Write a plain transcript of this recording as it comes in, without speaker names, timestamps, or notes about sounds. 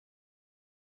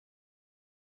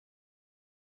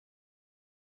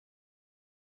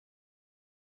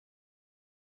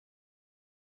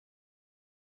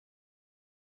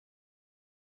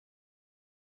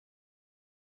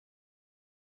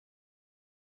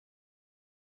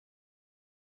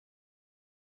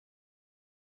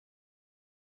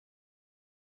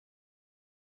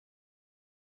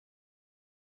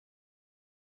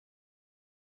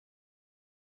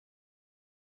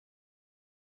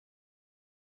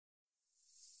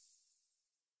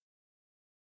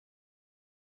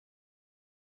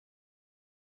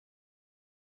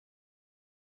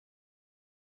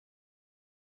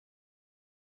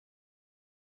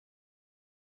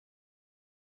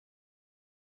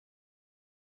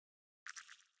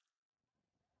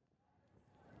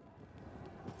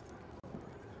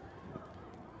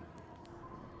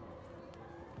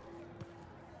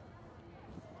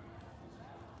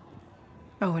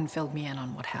Owen filled me in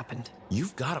on what happened.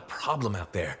 You've got a problem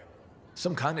out there.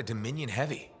 Some kind of Dominion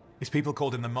heavy. His people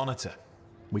called him the Monitor.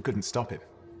 We couldn't stop him.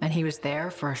 And he was there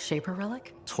for a Shaper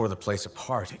relic? Tore the place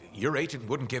apart. Your agent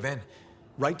wouldn't give in.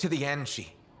 Right to the end,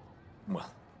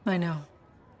 well, I know.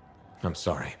 I'm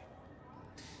sorry.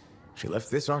 She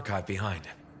left this archive behind.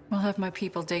 I'll have my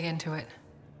people dig into it.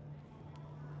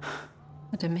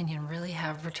 The Dominion really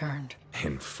have returned.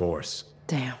 In force.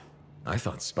 Damn. I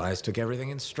thought spies took everything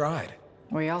in stride.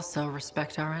 We also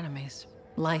respect our enemies.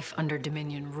 Life under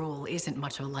Dominion rule isn't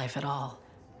much of a life at all.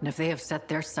 And if they have set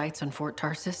their sights on Fort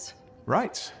Tarsis...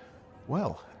 Right.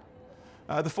 Well,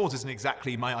 the fort isn't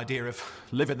exactly my idea of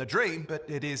living the dream, but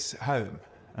it is home,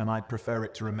 and I'd prefer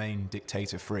it to remain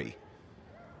dictator-free.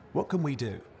 What can we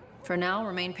do? For now,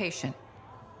 remain patient.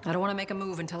 I don't want to make a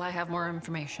move until I have more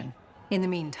information. In the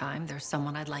meantime, there's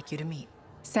someone I'd like you to meet.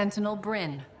 Sentinel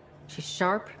Bryn. She's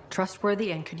sharp,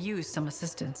 trustworthy, and could use some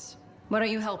assistance. Why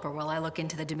don't you help her while I look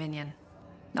into the Dominion?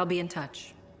 I'll be in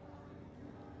touch.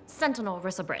 Sentinel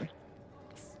Rissa Bryn.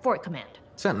 Fort Command.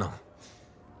 Sentinel,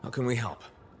 how can we help?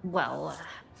 Well,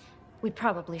 we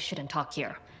probably shouldn't talk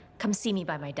here. Come see me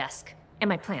by my desk. And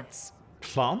my plants.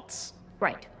 Plants?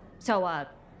 Right. So,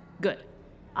 good.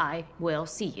 I will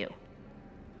see you.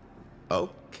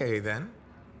 Okay, then.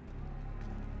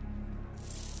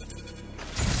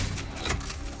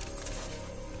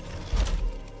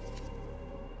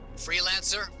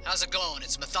 Freelancer, how's it going?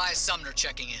 It's Matthias Sumner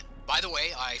checking in. By the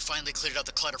way, I finally cleared out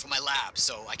the clutter from my lab,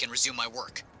 so I can resume my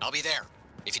work. I'll be there,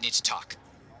 if you need to talk.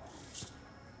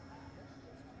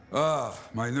 Ah,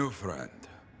 my new friend.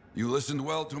 You listened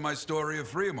well to my story of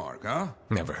Freemark, huh?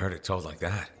 Never heard it told like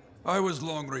that. I was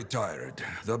long retired.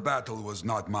 The battle was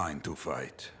not mine to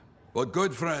fight. But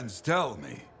good friends tell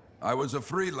me. I was a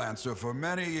freelancer for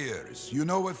many years. You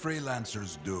know what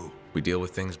freelancers do? We deal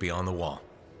with things beyond the wall.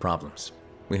 Problems.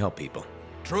 We help people.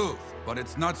 Truth, but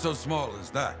it's not so small as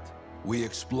that. We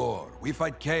explore, we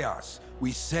fight chaos,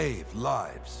 we save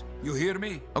lives. You hear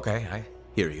me? Okay, I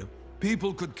hear you.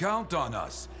 People could count on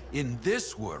us. In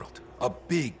this world, a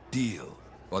big deal.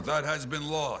 But that has been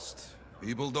lost.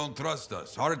 People don't trust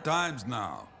us. Hard times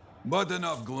now. But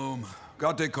enough gloom.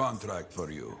 Got a contract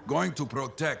for you. Going to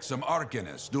protect some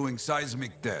Arcanists doing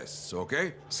seismic tests,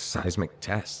 okay? Seismic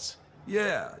tests?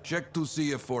 Yeah, check to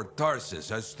see if Fort Tarsis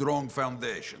has strong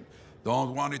foundation.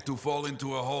 Don't want it to fall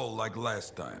into a hole like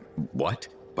last time. What?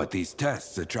 But these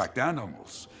tests attract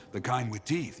animals. The kind with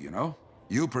teeth, you know?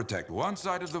 You protect one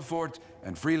side of the fort,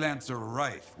 and Freelancer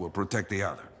Wraith will protect the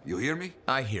other. You hear me?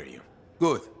 I hear you.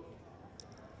 Good.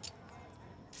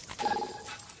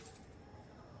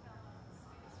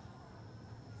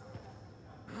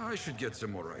 I should get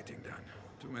some more writing done.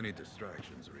 Too many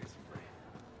distractions recently.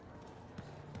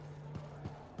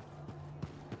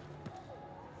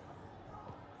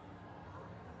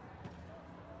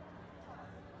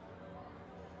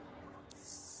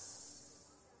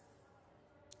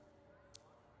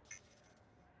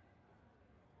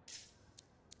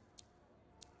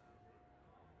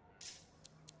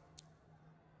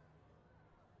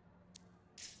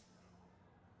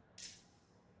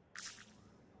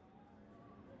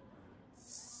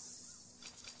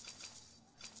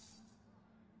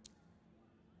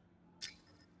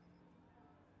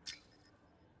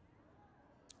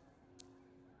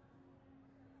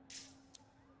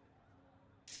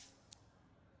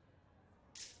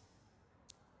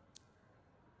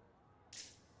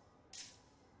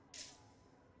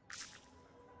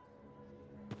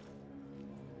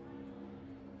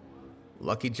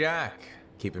 Lucky Jack.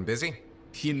 Keeping busy?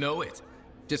 You know it.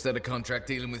 Just had a contract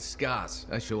dealing with scars.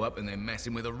 I show up and they're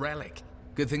messing with a relic.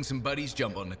 Good thing some buddies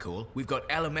jump on the call. We've got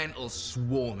elementals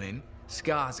swarming,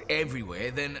 scars everywhere,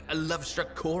 then a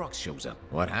love-struck Koroks shows up.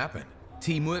 What happened?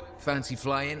 Teamwork, fancy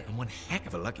flying, and one heck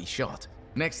of a lucky shot.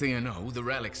 Next thing I know, the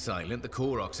relic's silent, the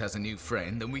Koroks has a new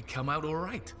friend, and we come out all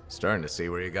right. Starting to see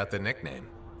where you got the nickname.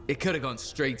 It could have gone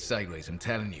straight sideways, I'm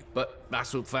telling you, but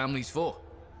that's what family's for.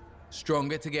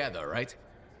 Stronger together, right?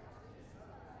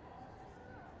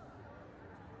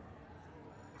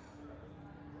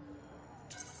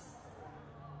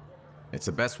 It's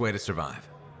the best way to survive.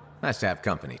 Nice to have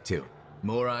company, too.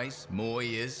 More eyes, more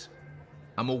ears.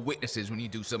 And more witnesses when you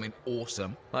do something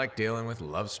awesome. Like dealing with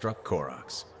love-struck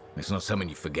Koroks. It's not something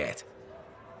you forget.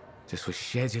 Just for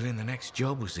scheduling the next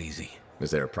job was easy. Is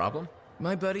there a problem?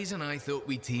 My buddies and I thought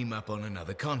we'd team up on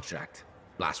another contract.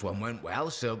 Last one went well,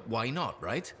 so why not,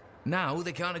 right? Now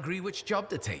they can't agree which job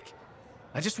to take.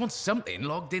 I just want something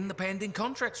logged in the pending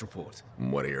contracts report.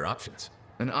 What are your options?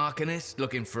 An Arcanist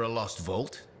looking for a lost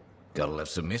vault. Gotta love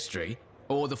some mystery.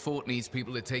 Or the fort needs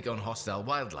people to take on hostile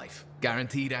wildlife.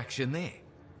 Guaranteed action there.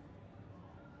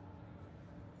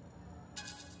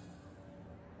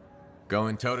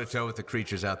 Going toe-to-toe with the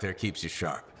creatures out there keeps you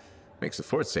sharp. Makes the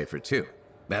fort safer, too.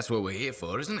 That's what we're here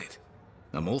for, isn't it?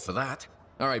 I'm all for that.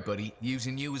 All right, buddy,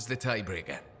 using you as the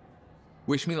tiebreaker.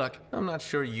 Wish me luck. I'm not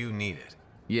sure you need it.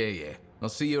 Yeah. I'll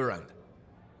see you around.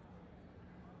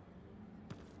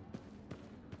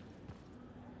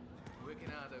 Working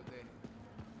hard out there.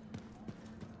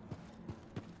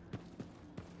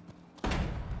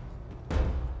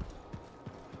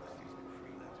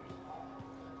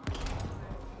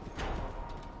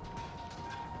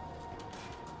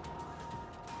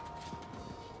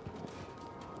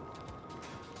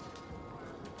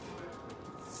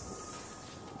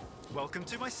 Welcome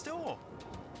to my store.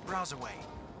 Browse away.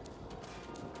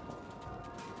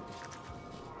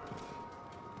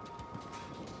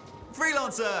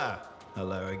 Freelancer!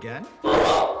 Hello again.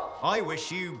 I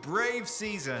wish you brave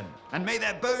season, and may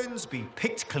their bones be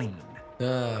picked clean.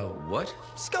 What?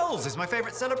 Skulls is my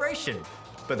favorite celebration.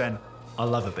 But then, I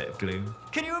love a bit of gloom.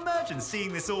 Can you imagine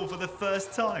seeing this all for the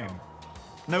first time?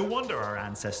 No wonder our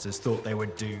ancestors thought they were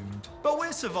doomed. But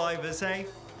we're survivors, hey?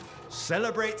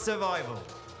 Celebrate survival.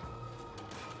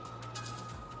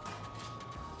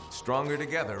 Stronger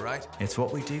together, right? It's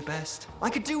what we do best. I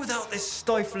could do without this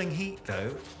stifling heat,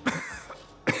 though.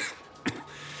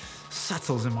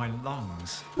 Settles in my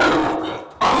lungs.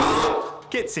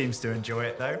 Kit seems to enjoy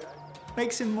it, though.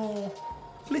 Makes him more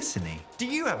listen-y. Do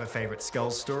you have a favorite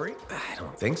Skulls story? I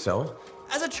don't think so.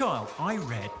 As a child, I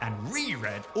read and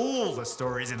reread all the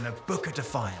stories in the Book of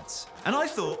Defiance. And I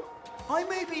thought, I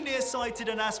may be nearsighted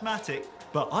and asthmatic,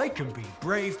 but I can be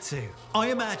brave too.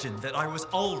 I imagined that I was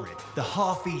Ulrid, the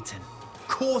half-eaten,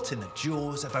 caught in the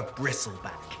jaws of a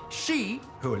bristleback. She,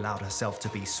 who allowed herself to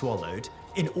be swallowed,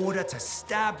 in order to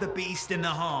stab the beast in the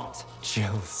heart.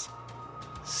 Chills.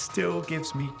 Still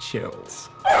gives me chills.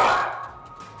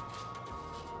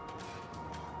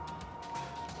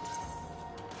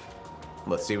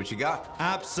 Let's see what you got.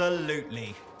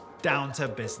 Absolutely. Down to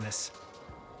business.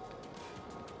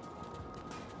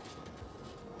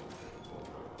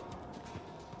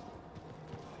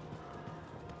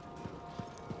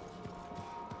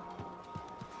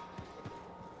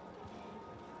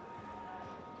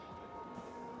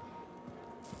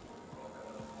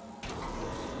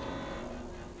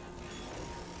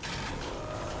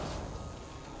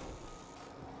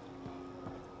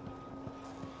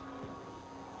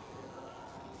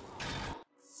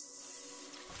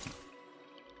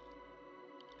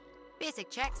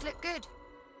 Basic checks look good.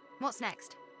 What's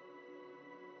next?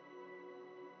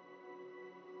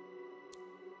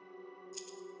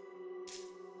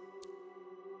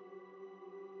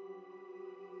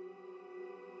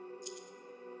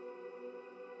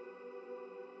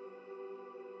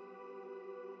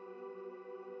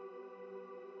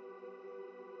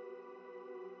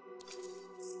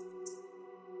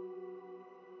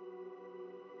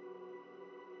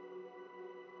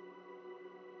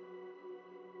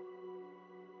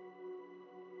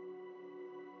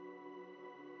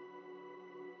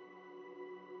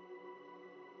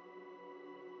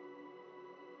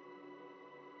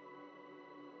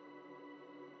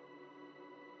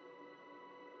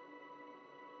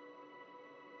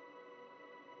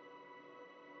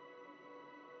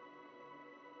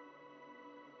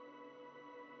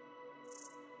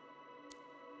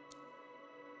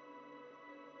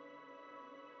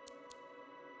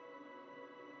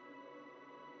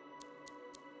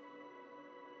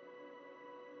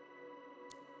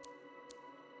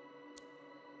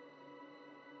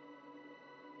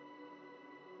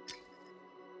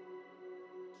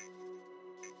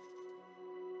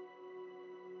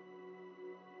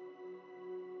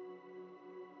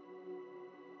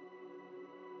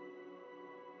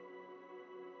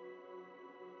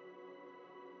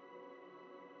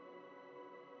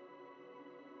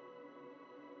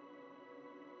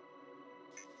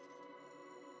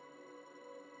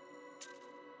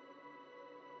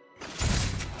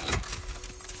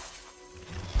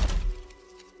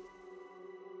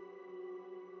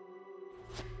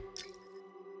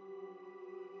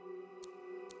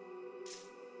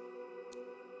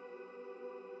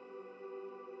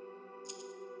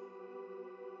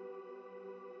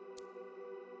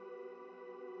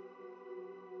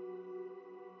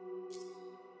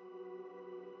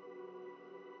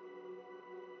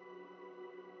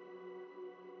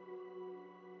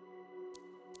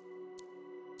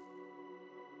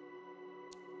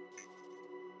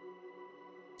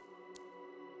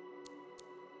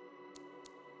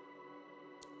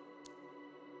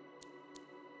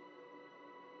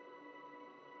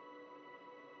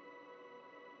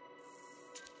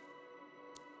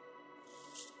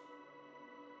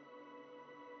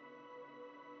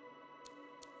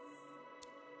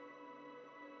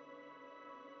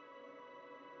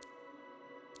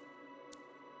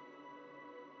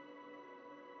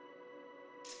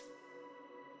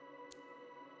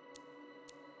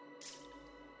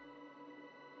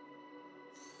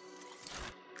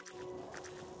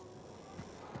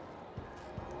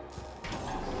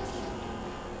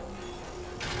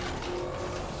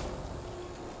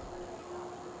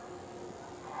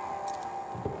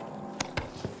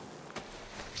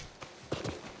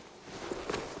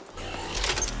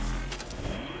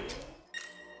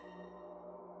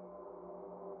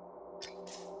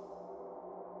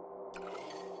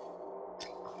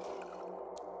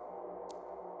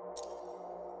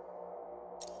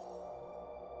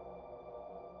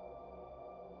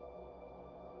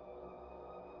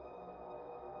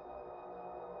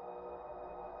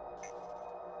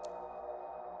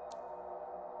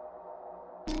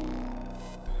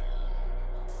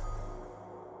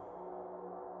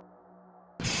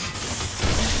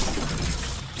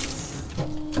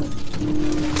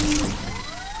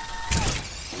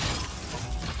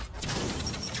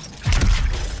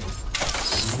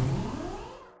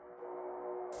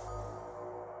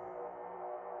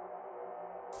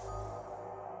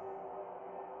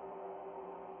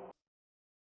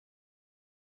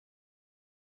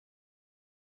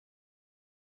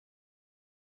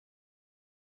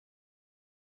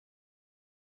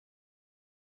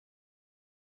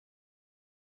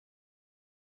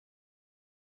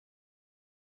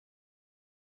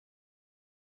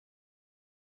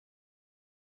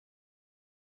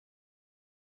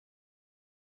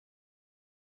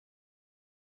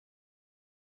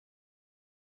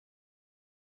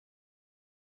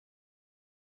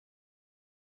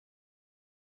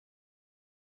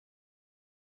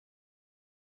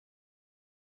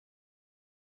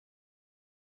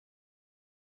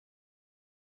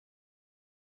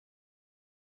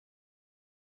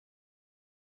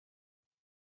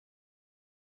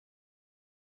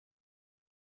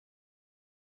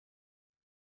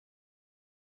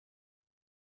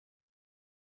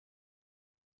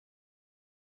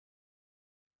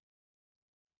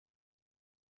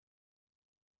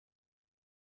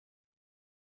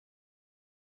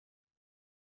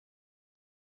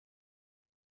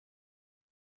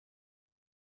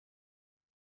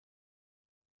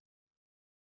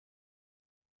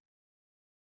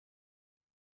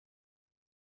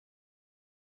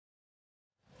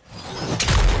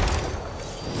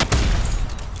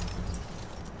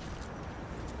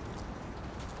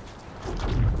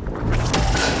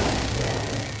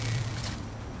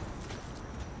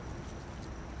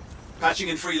 Patching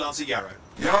in Freelancer Yarrow.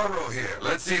 Yarrow here.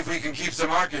 Let's see if we can keep some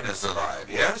Arcanists alive,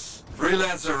 yes?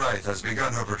 Freelancer Wright has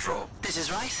begun her patrol. This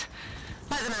is Wright.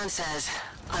 Like the man says,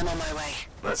 I'm on my way.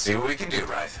 Let's see what we can do,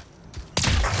 Wright.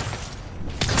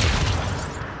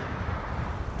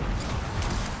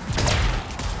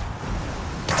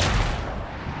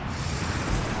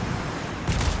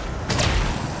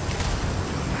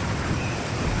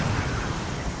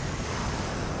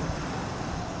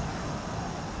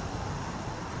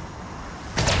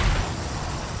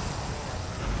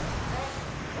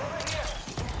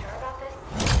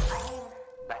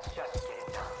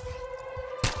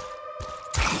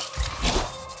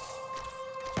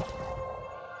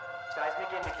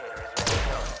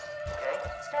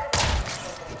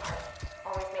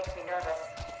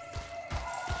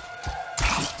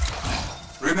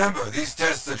 Remember, these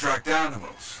tests attract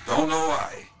animals. Don't know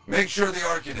why. Make sure the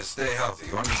Arcanists stay healthy,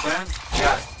 you understand?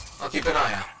 Got it. I'll keep an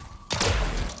eye out.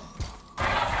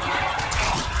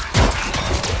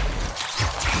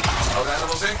 Wild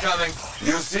animals incoming.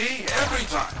 You see? Every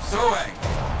time. So angry.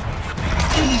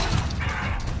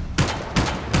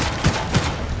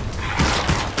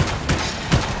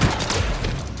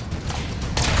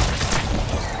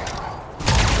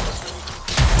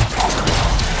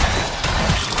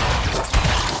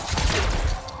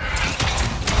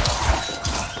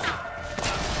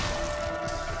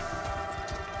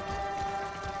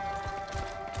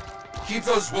 Keep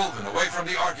those Wolven away from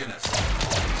the Arcanists.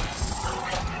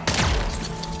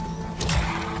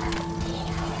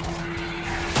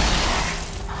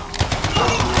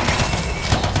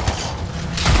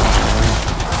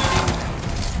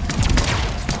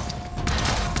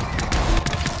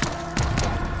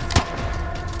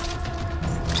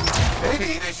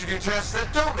 Maybe they should do tests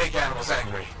that don't make animals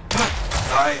angry.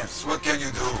 Science, what can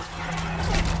you do?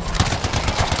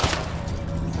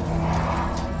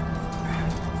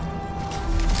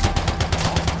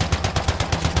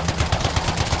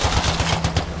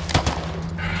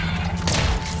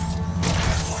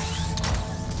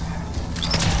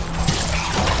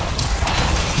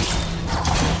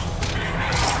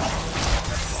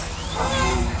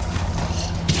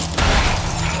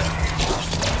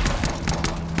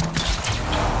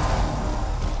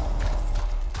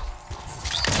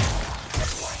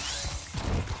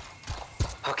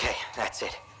 Okay, that's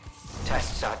it.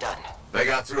 Tests are done. They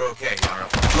got through okay, Yarrow.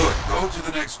 Good. Go to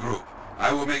the next group.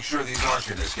 I will make sure these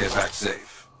Arcanists get back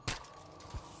safe.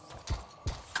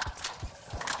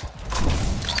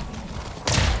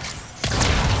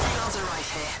 Freelancer Wright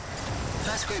here.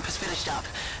 First group has finished up.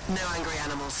 No angry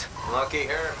animals. Lucky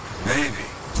her. Maybe.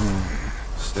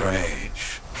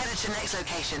 Strange. Headed to next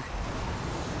location.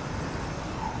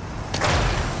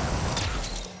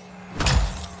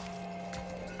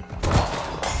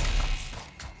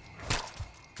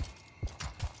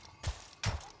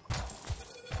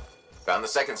 Found the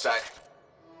second site.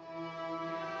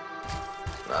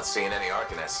 Not seeing any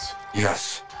Arcanists.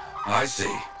 Yes, I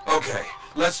see. Okay,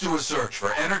 let's do a search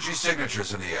for energy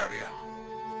signatures in the area.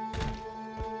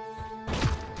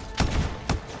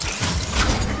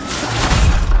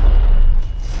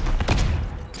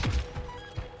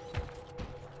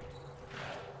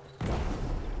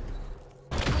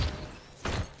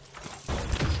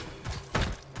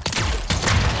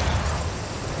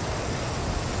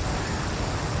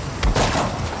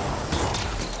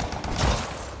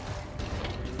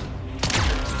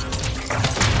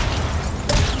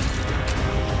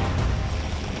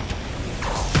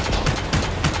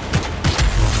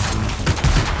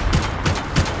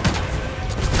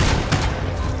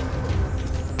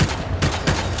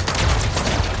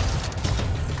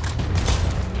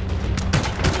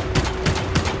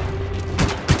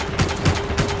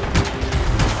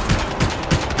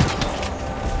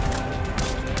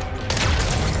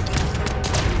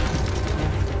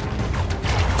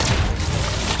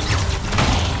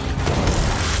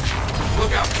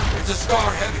 It's a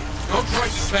Scar heavy. Don't try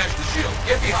to smash the shield.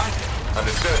 Get behind it.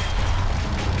 Understood.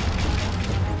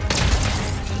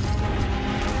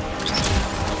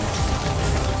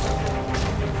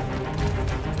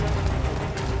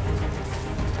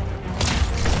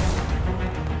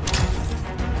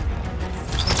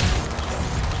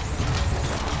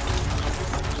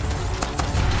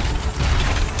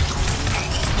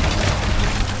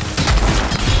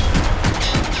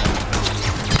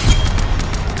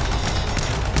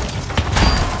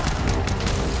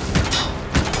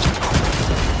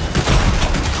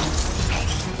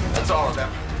 All of them,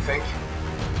 I think.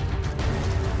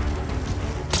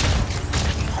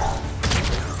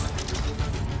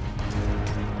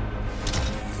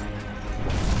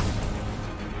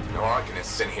 No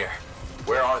Arcanists in here.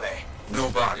 Where are they? No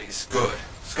bodies. Good.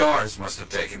 Scars must have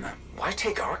taken them. Why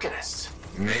take Arcanists?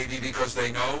 Maybe because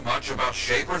they know much about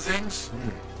Shaper things?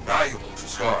 Valuable to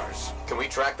Scars. Can we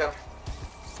track them?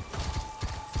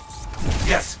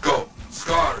 Yes, go.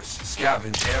 Scars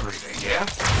scavenge everything, yeah?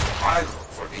 I look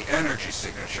for the energy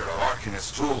signature of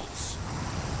Arcanist tools.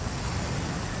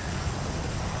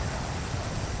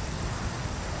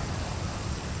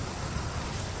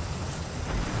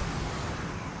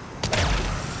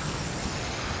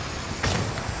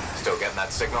 Still getting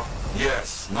that signal?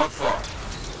 Yes, not far.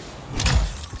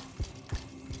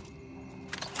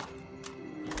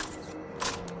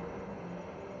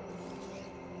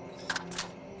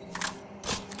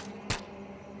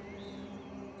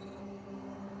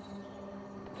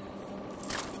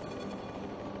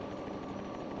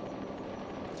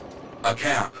 A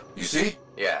camp, you see?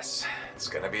 Yes. It's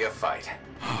gonna be a fight.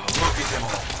 Look at them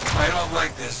all. I don't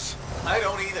like this. I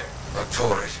don't either. A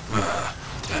turret.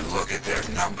 And look at their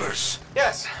numbers.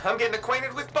 Yes, I'm getting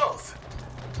acquainted with both.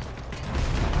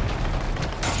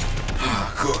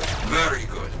 Good. Very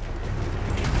good.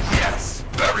 Yes.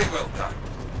 Very well done.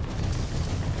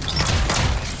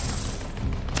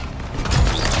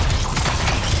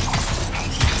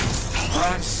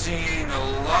 I'm seeing a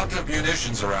lot of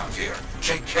munitions around here.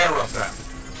 Take care of them.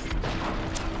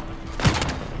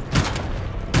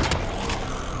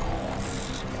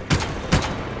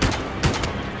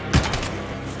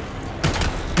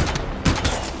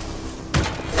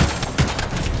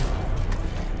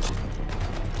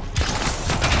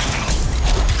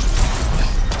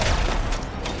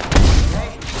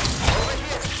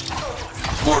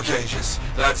 More cages.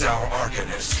 That's our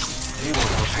Arcanists. They were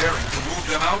preparing to move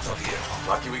them out of here.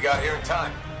 Lucky we got here in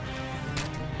time.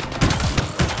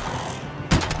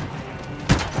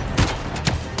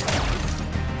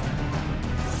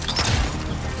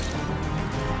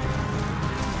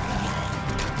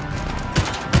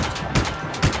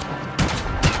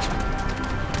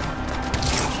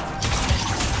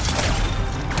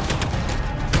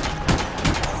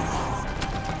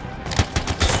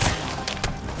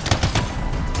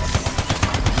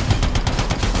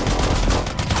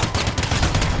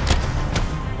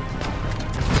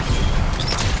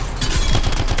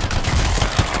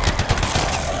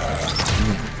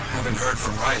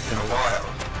 In a while.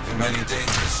 Too many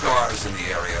dangerous scars in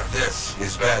the area. This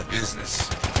is bad business.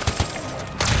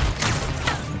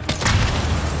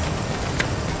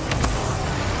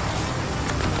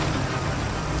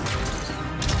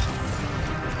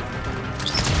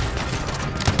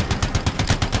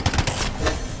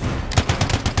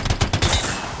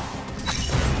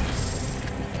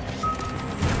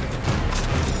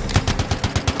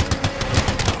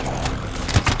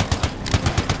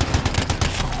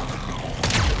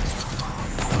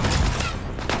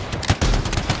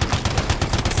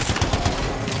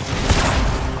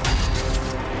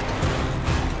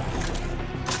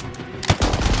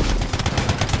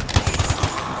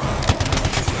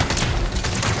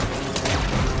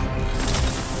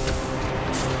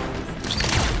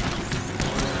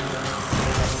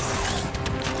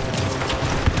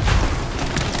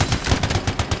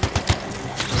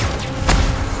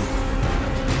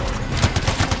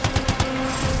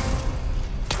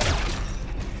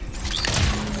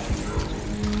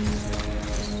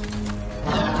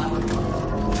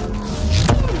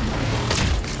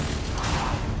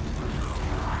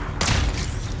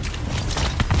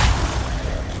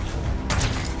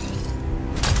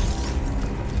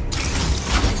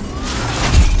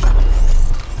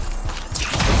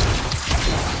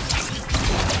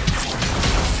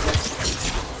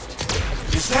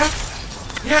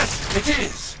 Yes, it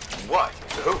is! What?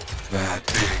 Who? That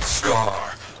big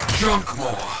scar.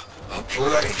 Junkmaw. A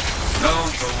plague.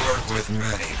 Known to work with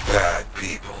many bad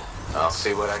people. I'll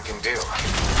see what I can do.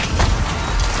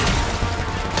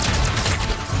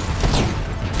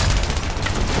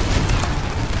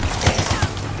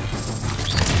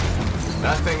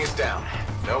 That thing is down.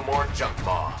 No more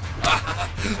Junkmaw.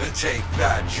 Take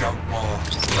that,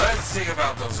 Junkmaw. Let's see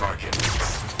about those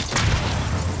Arcanists.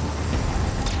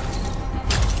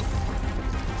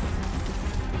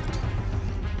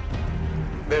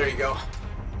 There you go.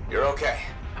 You're okay.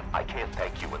 I can't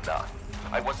thank you enough.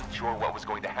 I wasn't sure what was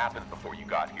going to happen before you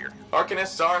got here.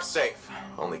 Arcanists are safe.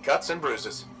 Only cuts and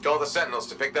bruises. Call the Sentinels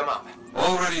to pick them up.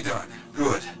 Already done.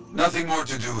 Good. Nothing more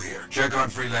to do here. Check on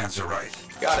Freelancer right.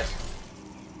 Got it.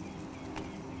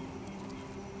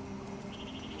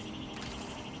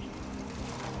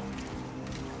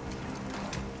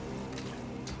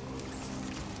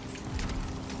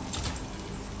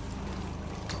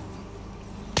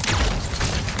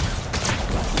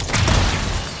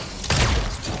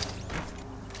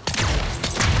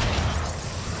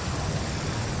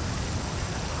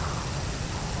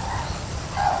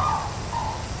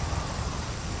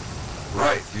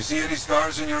 You see any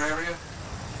scars in your area?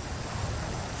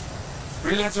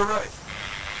 Freelancer Wraith.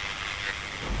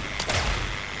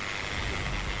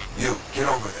 You, get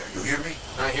over there. You hear me?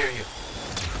 I hear you.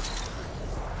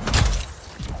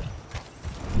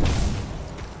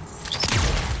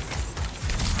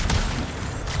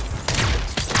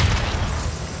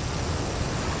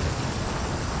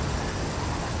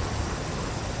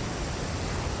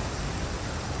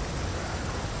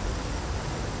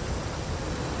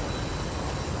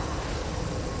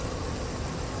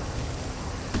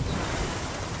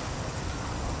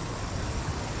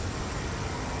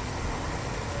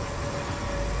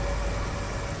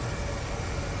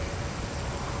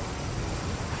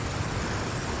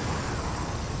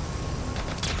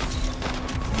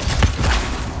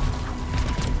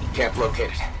 Can't locate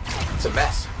it. It's a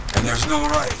mess. And there's no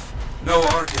Wraith. No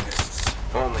Arcanists.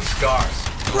 Only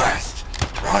scars. Blast.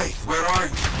 Wraith, where are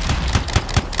you?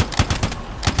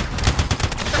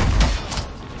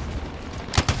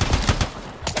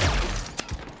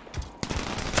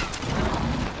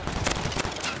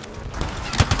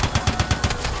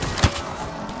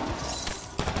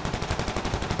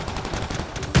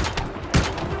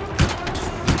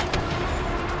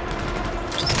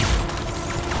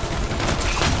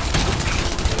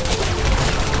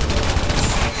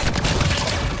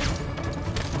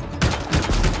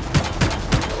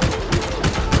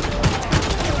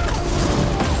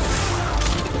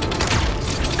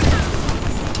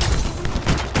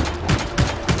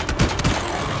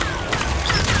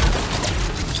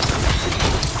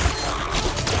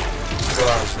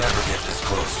 Scars never get this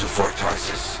close to Fort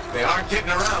Tarsus. They aren't getting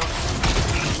around.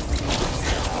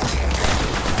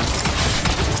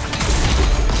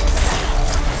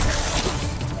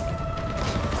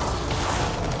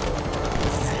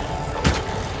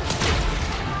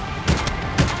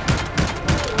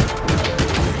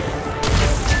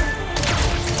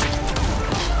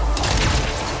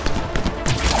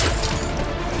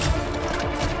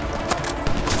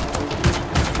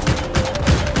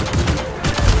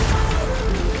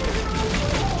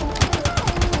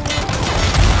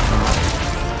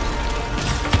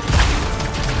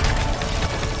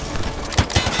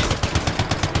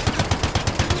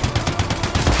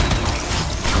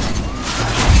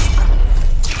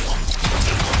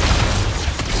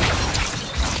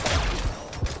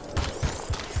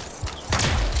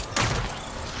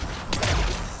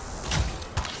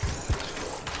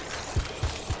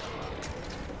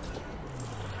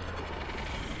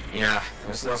 Yeah,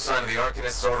 there's no sign of the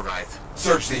Arcanists or Wraith.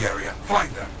 Search the area.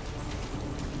 Find them.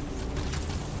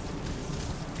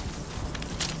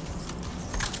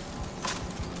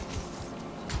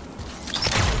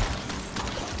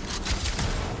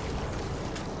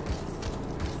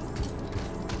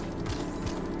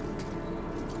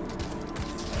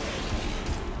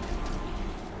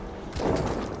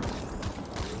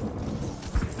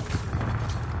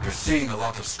 You're seeing a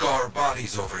lot of scar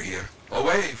bodies over here,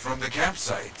 away from the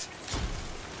campsite.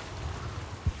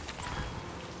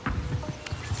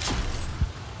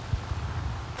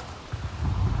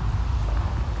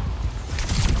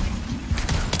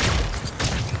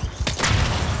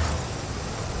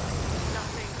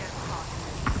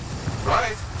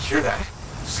 Wraith? Hear that?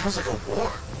 Sounds like a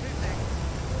war.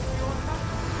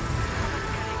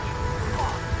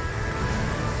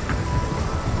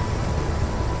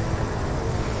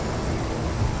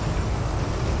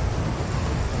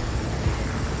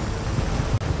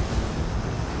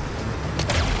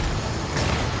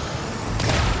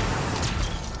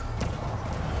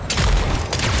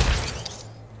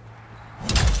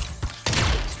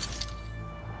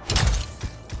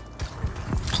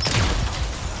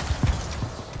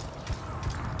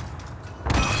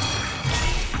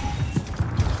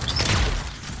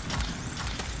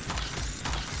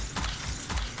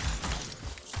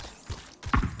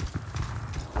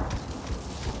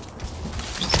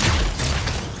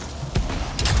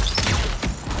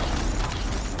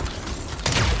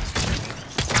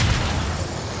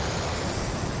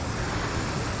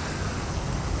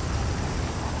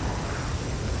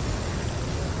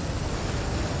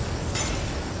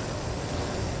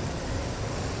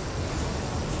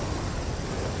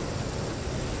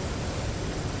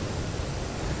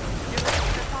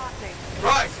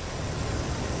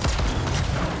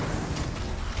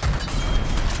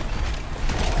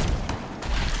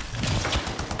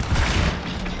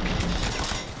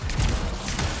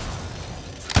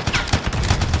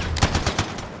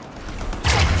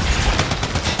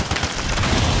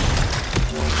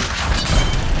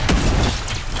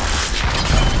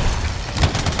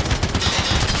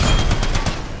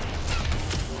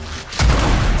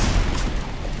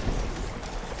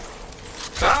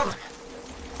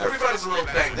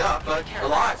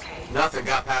 Alive. Nothing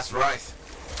got past Rice.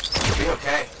 You'll be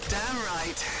okay. Damn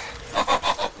right.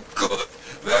 Oh, good.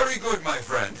 Very good, my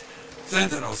friend.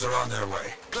 Sentinels are on their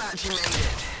way. Glad you made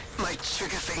it. My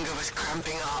trigger finger was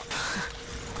cramping up.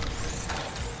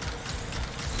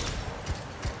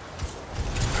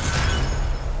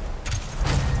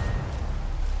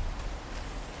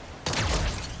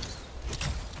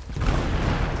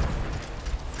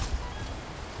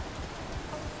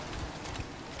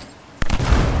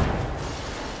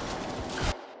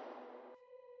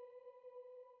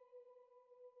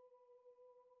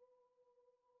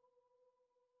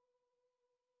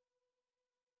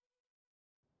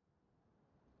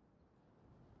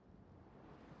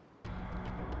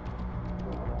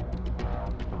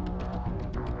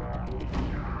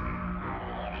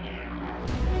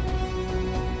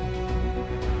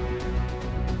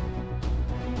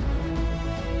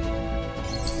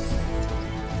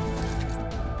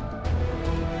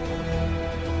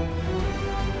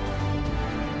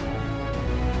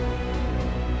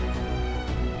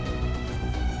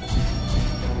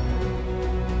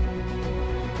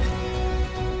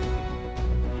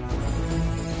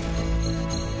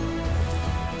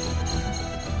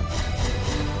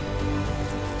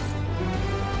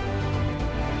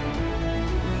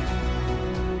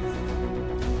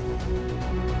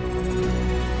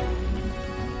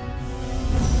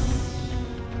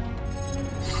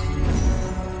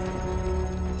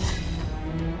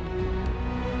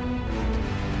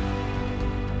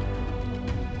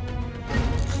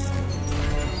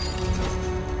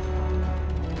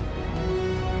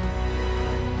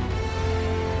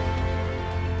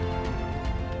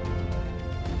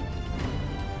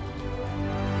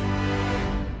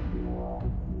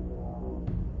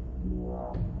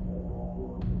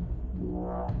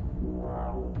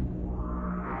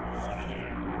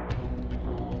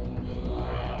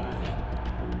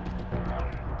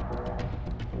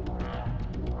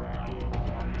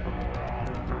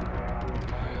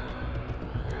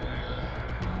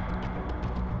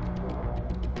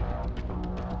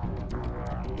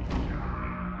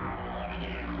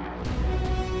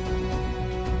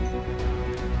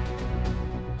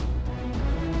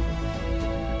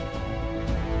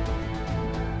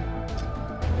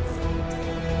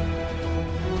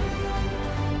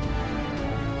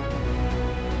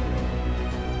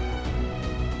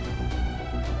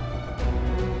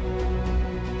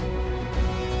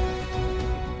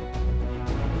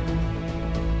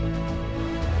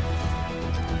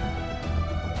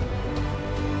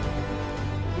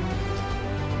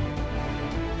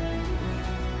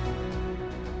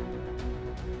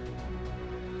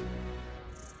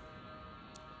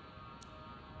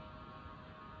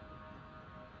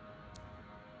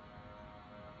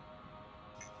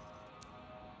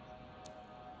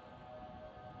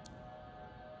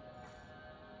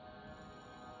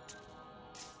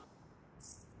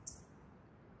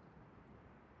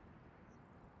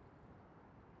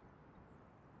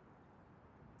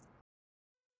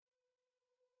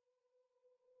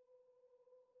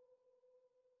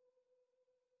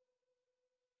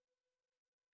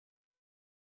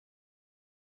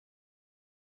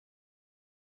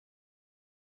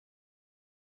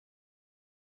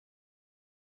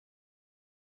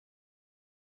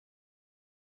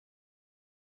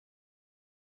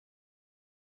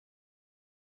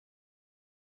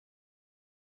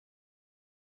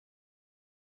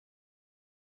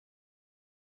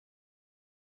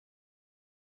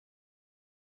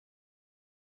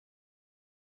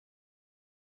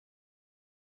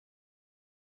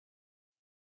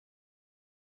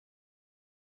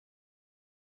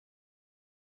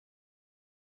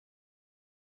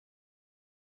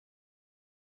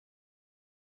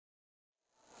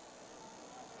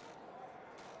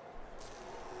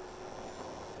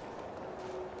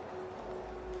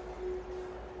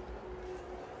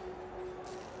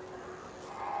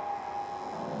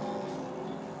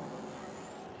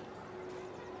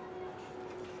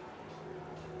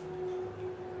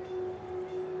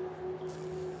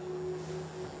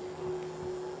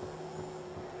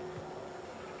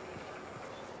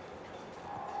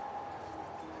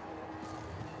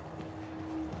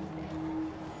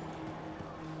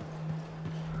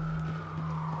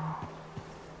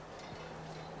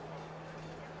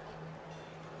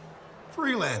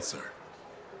 Freelancer.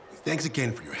 Thanks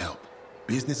again for your help.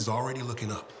 Business is already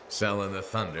looking up. Selling the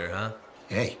thunder, huh?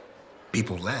 Hey,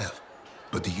 people laugh,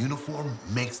 but the uniform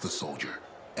makes the soldier.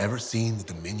 Ever seen the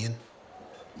Dominion?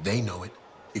 They know it.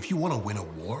 If you want to win a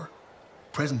war,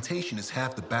 presentation is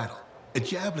half the battle. A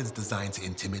javelin's designed to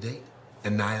intimidate,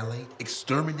 annihilate,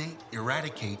 exterminate,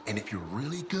 eradicate, and if you're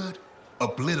really good,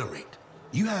 obliterate.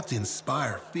 You have to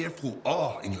inspire fearful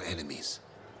awe in your enemies.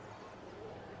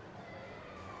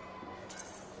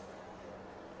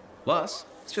 Plus,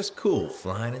 it's just cool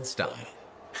flying in style.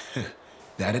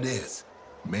 That it is.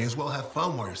 May as well have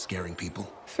fun while you're scaring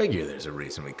people. Figure there's a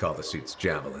reason we call the suits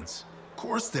javelins. Of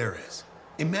course there is.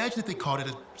 Imagine if they called it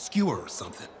a skewer or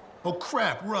something. Oh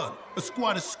crap, run! A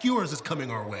squad of skewers is coming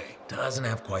our way. Doesn't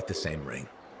have quite the same ring.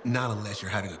 Not unless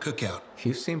you're having a cookout.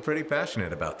 You seem pretty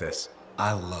passionate about this.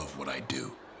 I love what I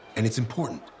do. And it's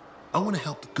important. I want to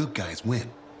help the good guys win.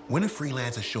 When a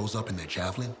freelancer shows up in their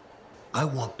javelin, I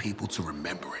want people to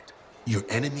remember it. Your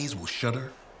enemies will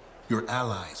shudder. Your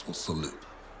allies will salute.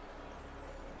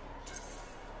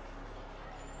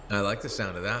 I like the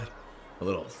sound of that. A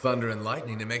little thunder and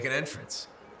lightning to make an entrance.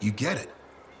 You get it.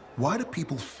 Why do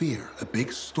people fear a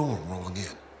big storm rolling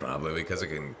in? Probably because it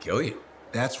can kill you.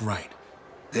 That's right.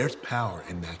 There's power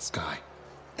in that sky.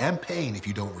 And pain if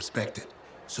you don't respect it.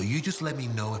 So you just let me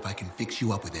know if I can fix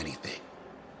you up with anything.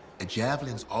 A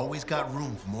javelin's always got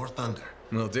room for more thunder.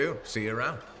 Will do. See you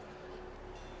around.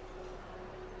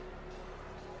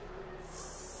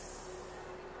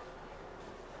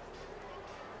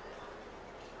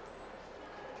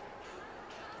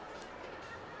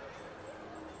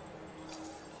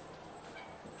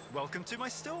 Welcome to my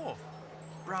store.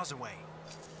 Browse away.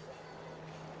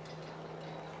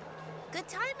 Good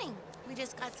timing. We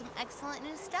just got some excellent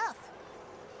new stuff.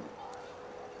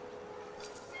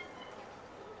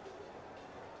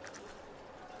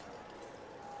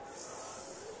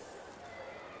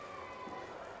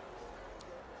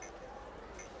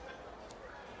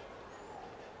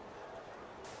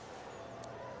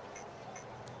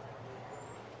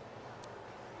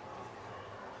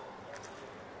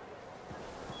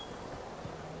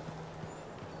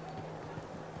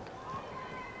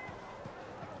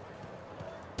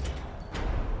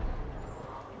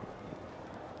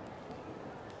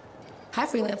 Hi,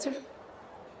 Freelancer.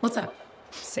 What's up?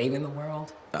 Saving the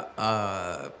world?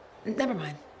 Never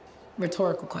mind.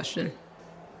 Rhetorical question.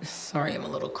 Sorry, I'm a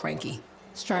little cranky.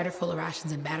 Strider full of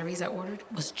rations and batteries I ordered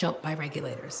was jumped by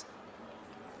regulators.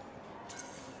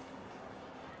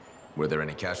 Were there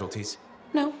any casualties?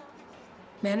 No.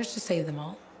 Managed to save them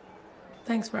all.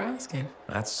 Thanks for asking.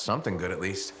 That's something good, at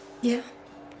least. Yeah.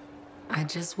 I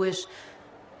just wish...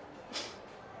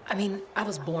 I mean, I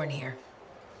was born here.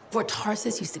 Fort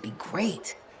Tarsis used to be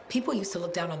great. People used to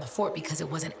look down on the fort because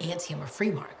it wasn't Anthem or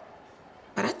Freemark.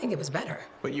 But I think it was better.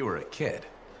 But you were a kid.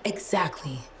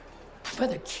 Exactly. My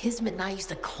brother Kismet and I used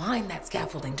to climb that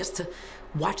scaffolding just to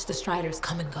watch the Striders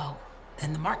come and go.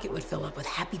 Then the market would fill up with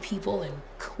happy people and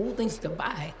cool things to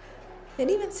buy. It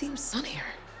even seemed sunnier.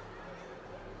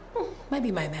 Might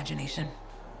be my imagination.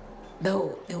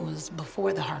 Though it was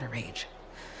before the Heart of Rage.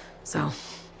 So,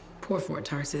 poor Fort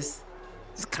Tarsis.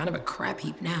 It's kind of a crap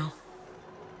heap now.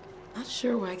 Not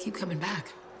sure why I keep coming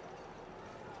back.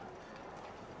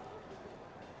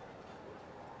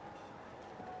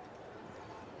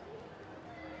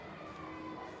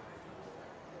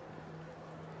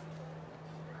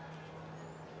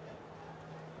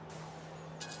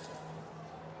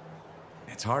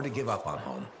 It's hard to give up on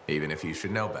home, even if you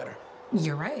should know better.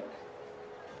 You're right.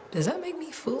 Does that make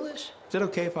me foolish? Is it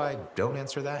okay if I don't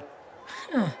answer that?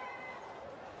 Huh.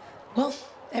 Well,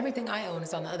 everything I own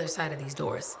is on the other side of these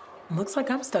doors. Looks like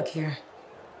I'm stuck here.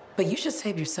 But you should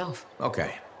save yourself.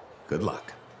 Okay. Good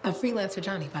luck. I'm Freelancer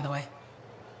Johnny, by the way.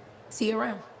 See you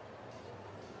around.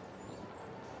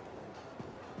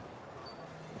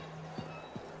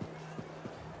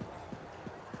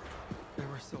 There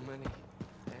were so many,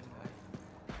 and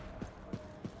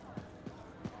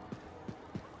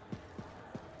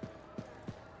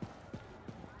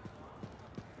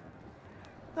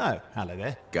Oh, hello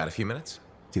there. Got a few minutes?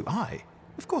 Do I?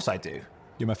 Of course I do.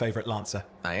 You're my favorite Lancer.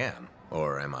 I am.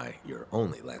 Or am I your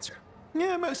only Lancer?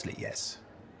 Yeah, mostly, yes.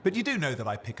 But you do know that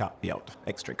I pick up the odd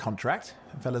extra contract.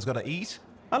 A fella's gotta eat.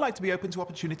 I like to be open to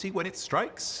opportunity when it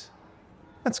strikes.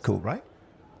 That's cool, right?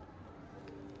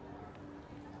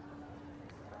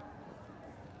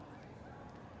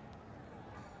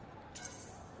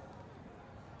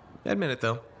 Admit it,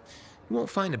 though. You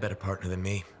won't find a better partner than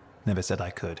me. Never said I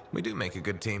could. We do make a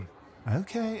good team.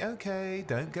 Okay.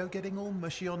 Don't go getting all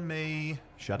mushy on me.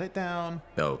 Shut it down.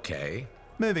 Okay.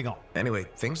 Moving on. Anyway,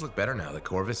 things look better now that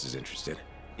Corvus is interested.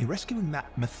 You rescuing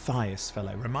that Matthias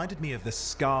fellow reminded me of the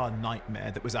Scar nightmare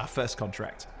that was our first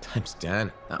contract. Times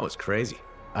 10. That was crazy.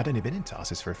 I'd only been in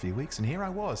Tarsus for a few weeks, and here I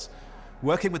was,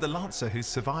 working with a Lancer who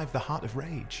survived the Heart of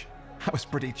Rage. I was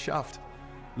pretty chuffed.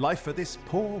 Life for this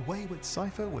poor, wayward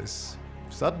cipher was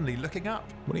suddenly looking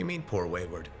up. What do you mean, poor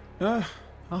wayward?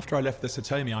 After I left the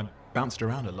Satomi, I bounced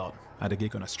around a lot. Had a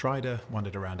gig on a Strider,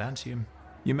 wandered around Antium.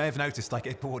 You may have noticed I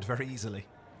get bored very easily.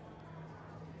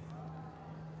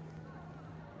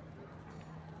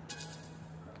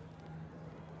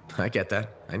 I get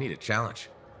that. I need a challenge.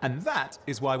 And that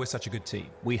is why we're such a good team.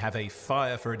 We have a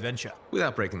fire for adventure.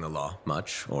 Without breaking the law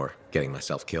much, or getting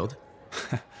myself killed.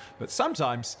 But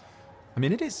sometimes, I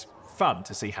mean, it is fun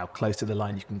to see how close to the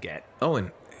line you can get. Oh,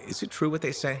 and is it true what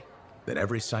they say? That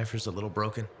every cipher's a little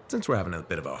broken? Since we're having a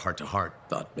bit of a heart-to-heart,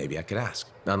 thought maybe I could ask.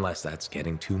 Unless that's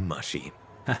getting too mushy.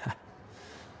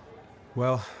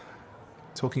 Well,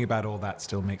 talking about all that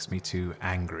still makes me too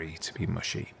angry to be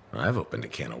mushy. I've opened a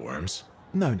can of worms.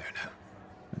 No.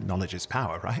 Knowledge is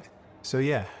power, right? So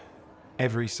yeah,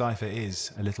 every cipher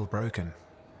is a little broken.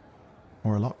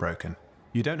 Or a lot broken.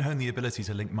 You don't hone the ability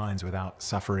to link minds without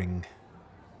suffering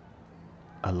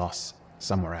a loss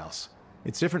somewhere else.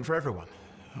 It's different for everyone.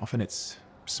 Often it's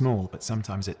small, but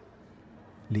sometimes it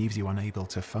leaves you unable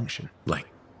to function. Like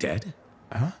dead?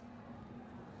 Huh?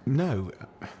 No,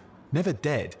 never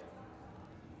dead.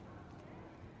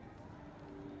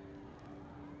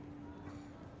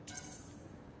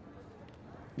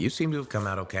 You seem to have come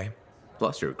out okay.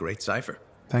 Plus, you're a great cipher.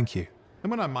 Thank you. And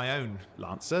when I'm my own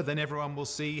Lancer, then everyone will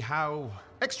see how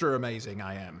extra amazing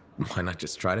I am. Why not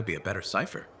just try to be a better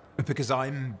cipher? Because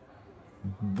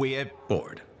we're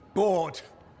bored. Bored!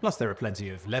 Plus there are plenty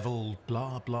of level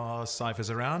blah blah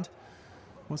ciphers around.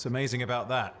 What's amazing about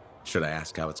that? Should I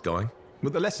ask how it's going?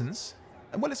 With the lessons?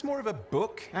 Well, it's more of a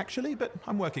book, actually, but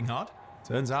I'm working hard.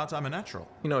 Turns out I'm a natural.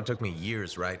 You know, it took me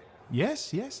years, right?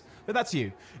 Yes, but that's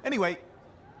you. Anyway...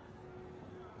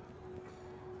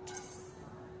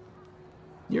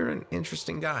 You're an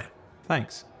interesting guy.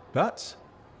 Thanks. But,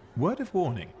 word of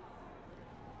warning.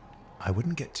 I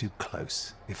wouldn't get too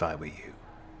close if I were you.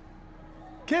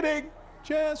 Kidding!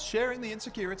 Just sharing the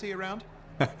insecurity around.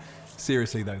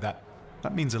 Seriously though,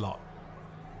 that means a lot.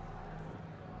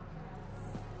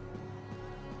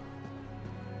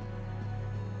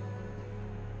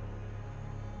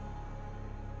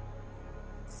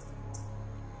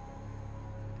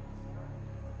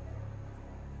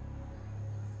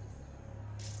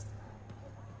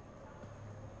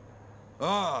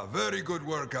 Ah, very good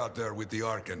work out there with the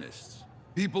Arcanists.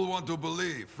 People want to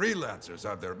believe freelancers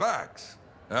have their backs.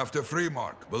 After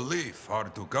Freemark, belief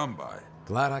hard to come by.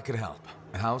 Glad I could help.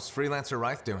 How's Freelancer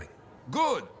Reith doing?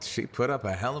 Good! She put up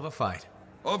a hell of a fight.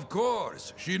 Of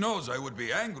course, she knows I would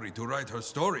be angry to write her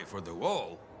story for the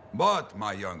wall. But,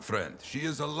 my young friend, she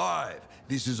is alive.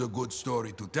 This is a good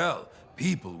story to tell.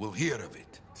 People will hear of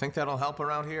it. Think that'll help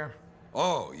around here?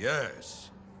 Oh, yes.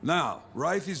 Now,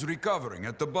 Reith is recovering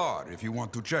at the bar if you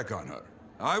want to check on her.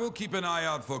 I will keep an eye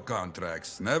out for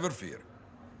contracts, never fear.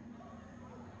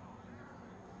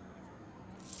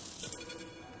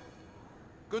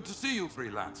 Good to see you,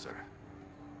 Freelancer.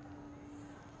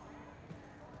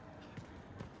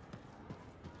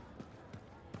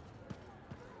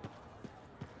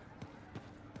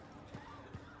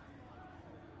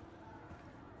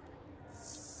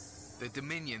 The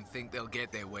Dominion think they'll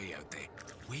get their way out there.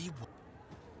 We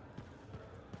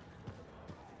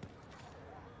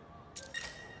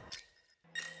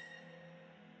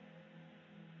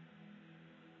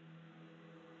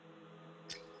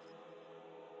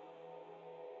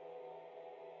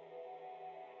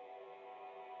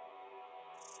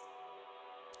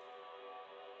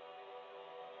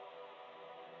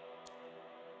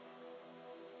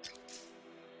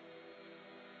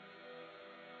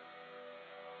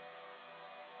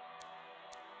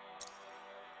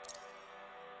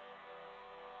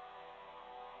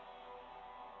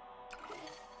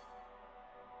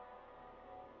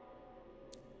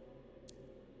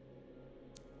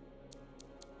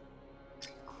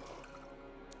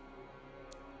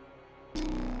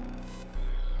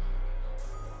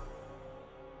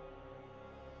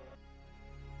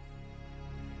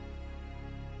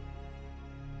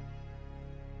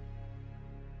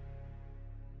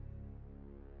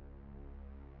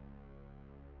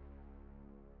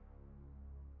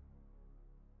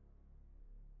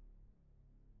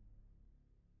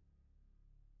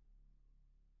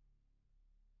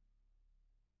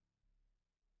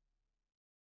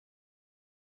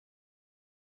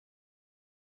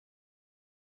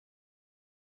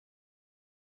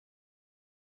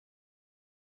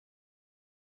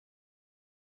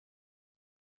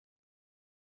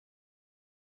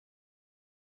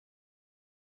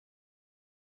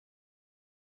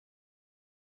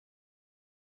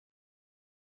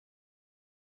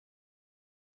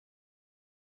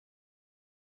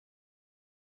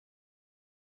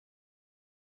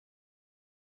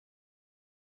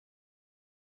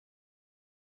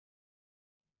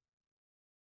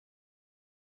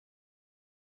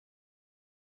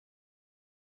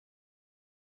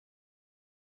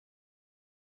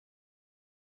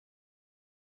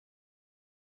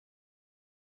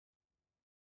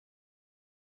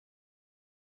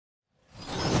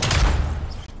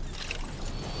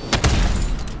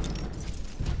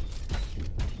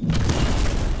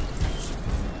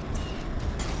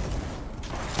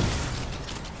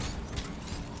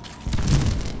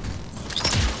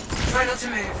Try not to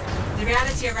move. The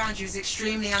reality around you is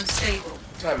extremely unstable.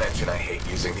 I mentioned I hate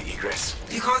using the egress.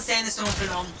 You can't stay in the storm for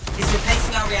long. It's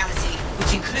replacing our reality,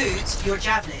 which includes your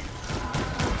javelin.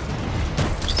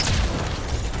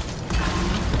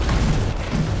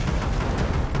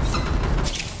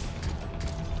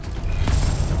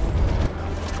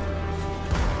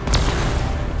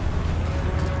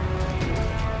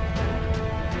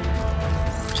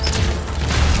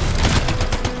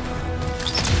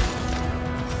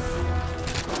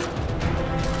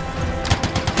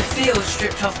 The field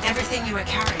stripped off everything you were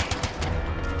carrying.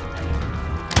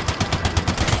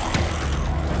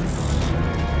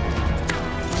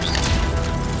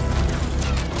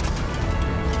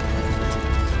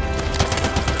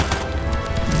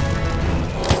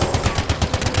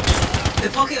 The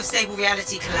pocket of stable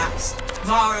reality collapsed.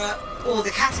 Vara, or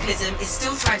the Cataclysm, is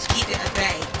still trying to keep it at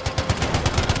bay.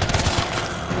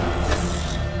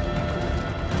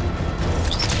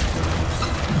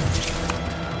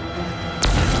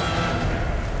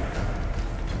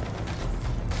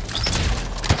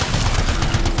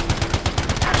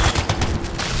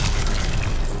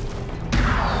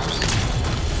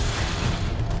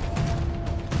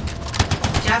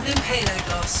 Javelin payload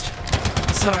lost.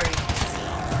 Sorry.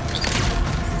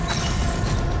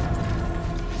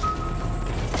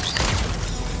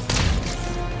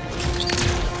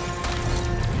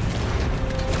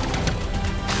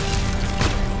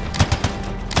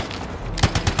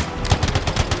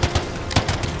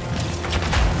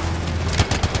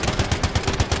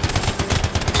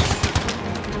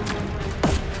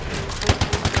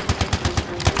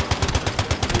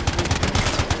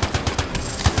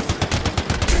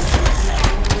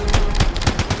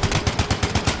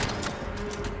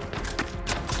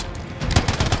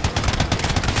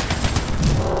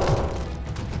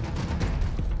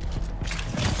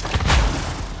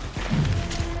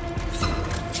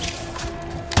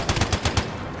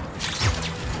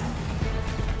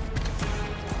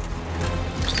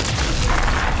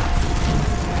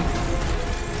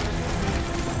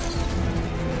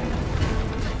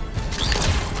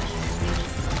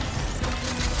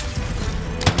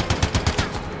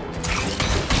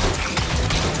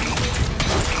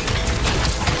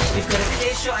 We've got a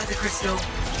clear shot at the crystal.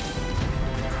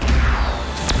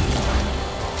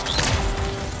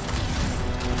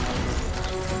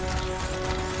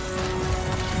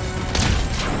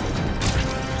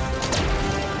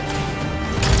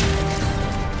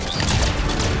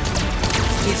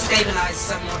 We've stabilized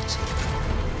somewhat.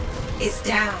 It's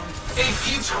down. A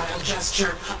futile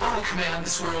gesture. I command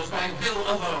this world by will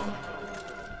alone.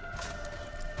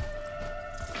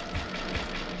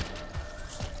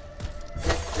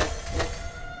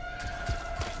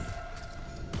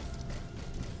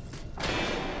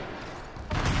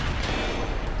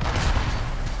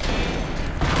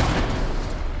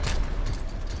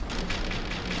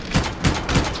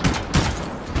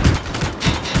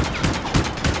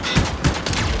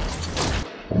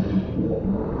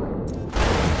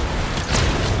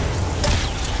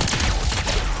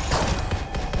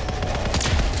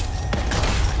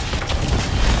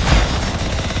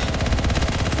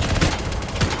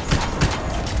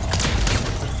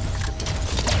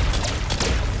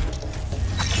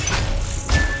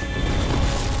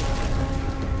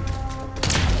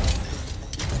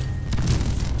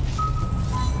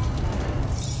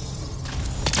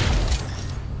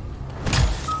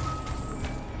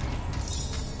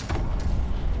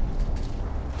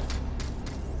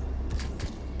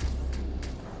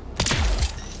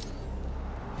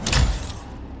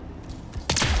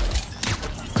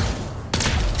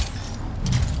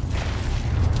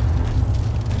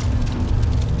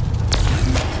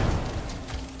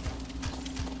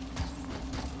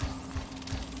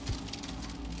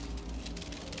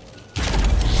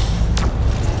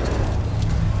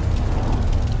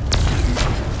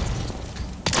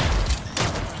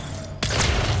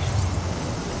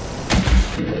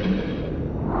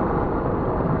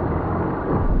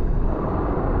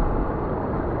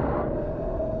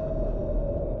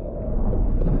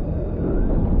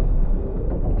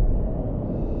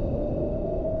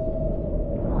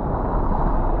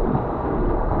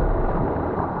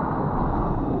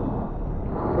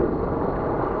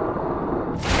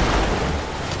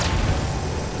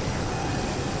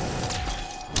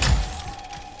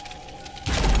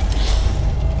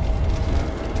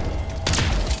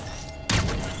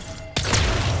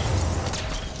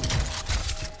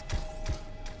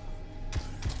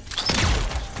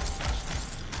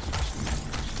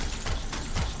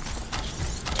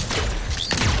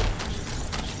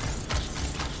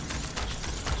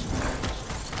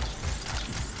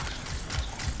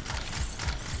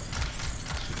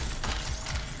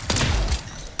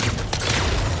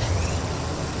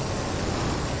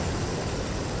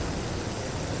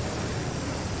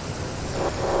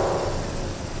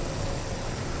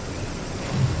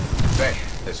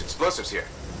 explosives here.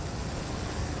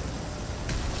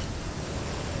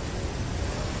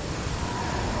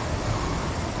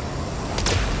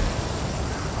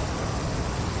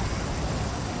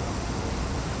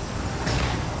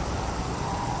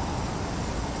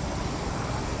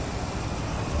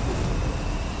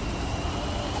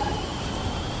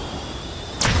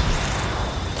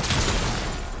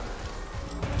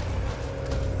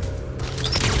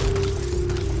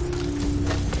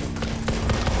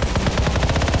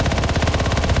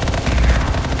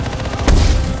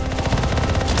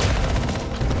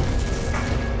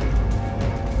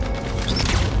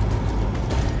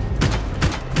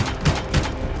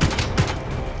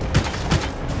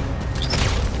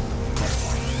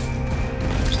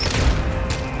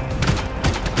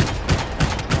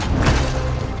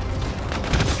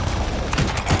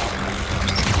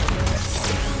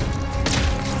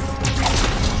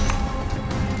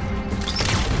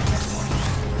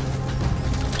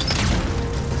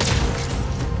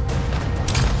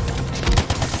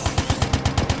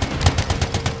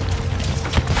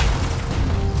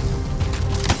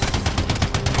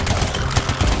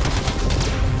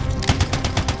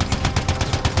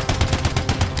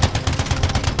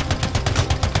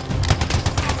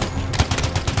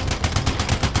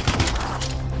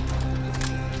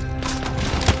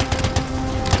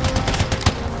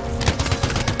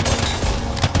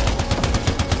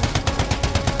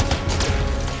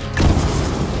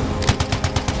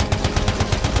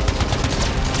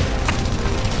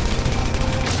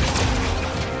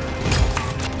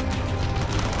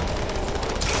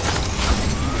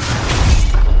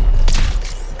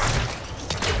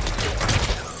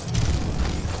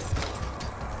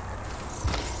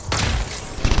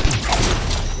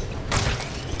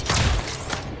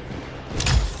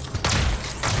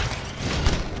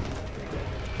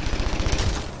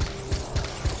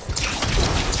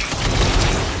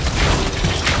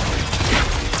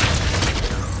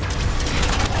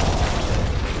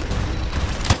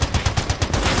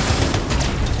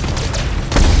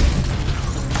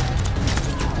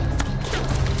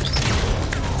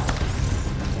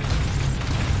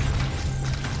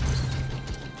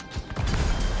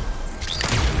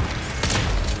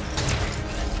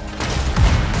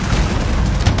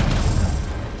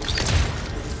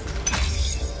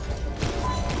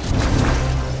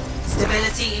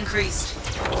 Stability increased.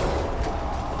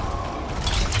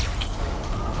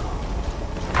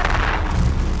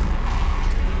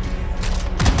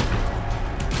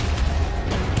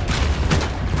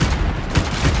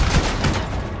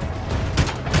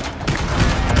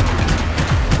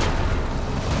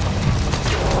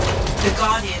 The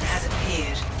Guardian has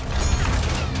appeared.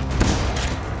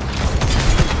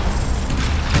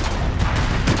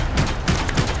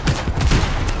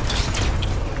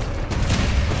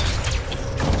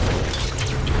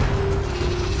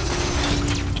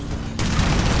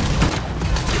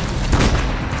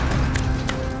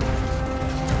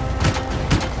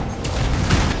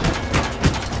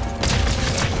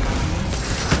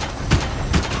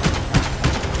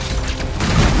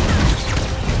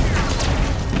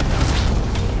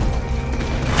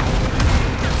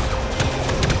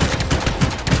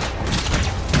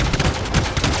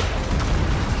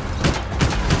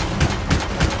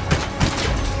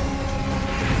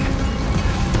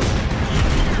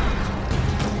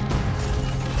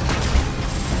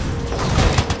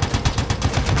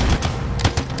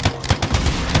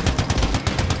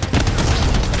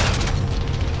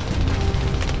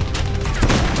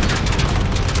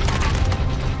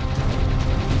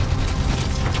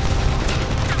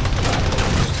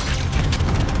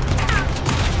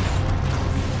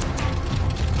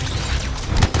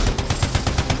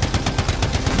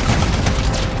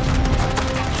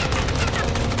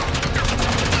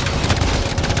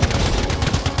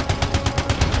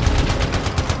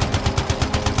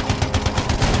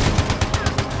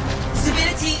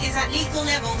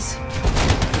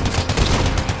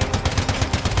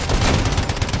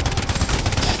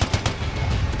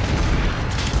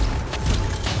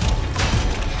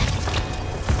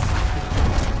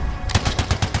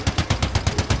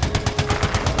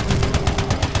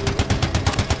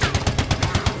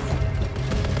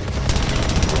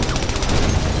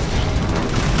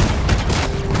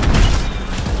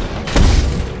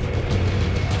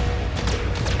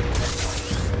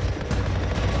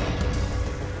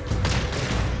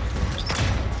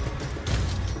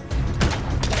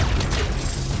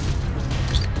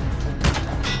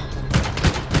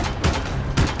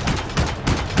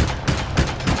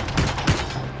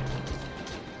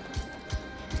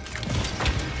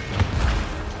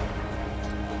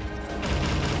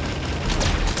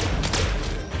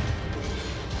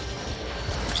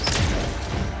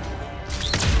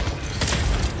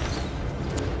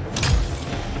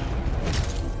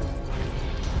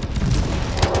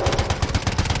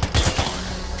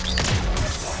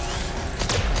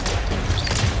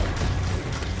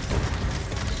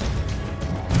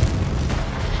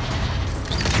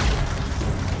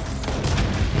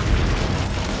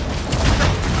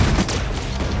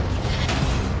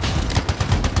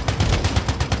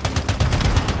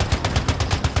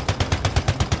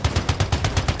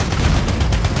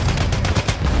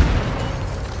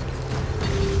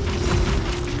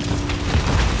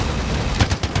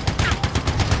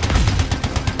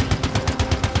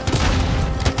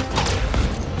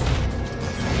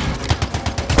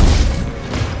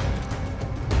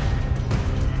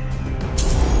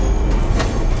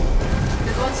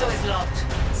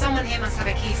 here must have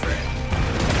a key for it.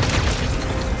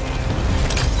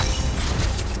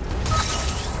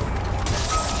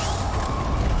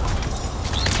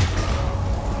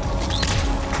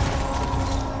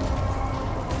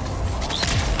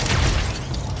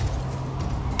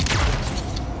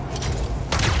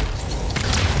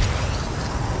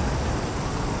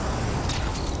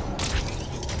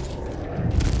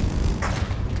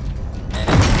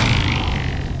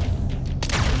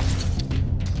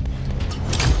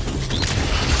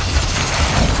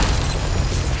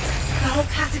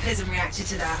 Reacted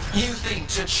to that. You think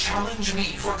to challenge me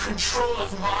for control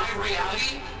of my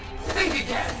reality? Think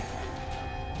again.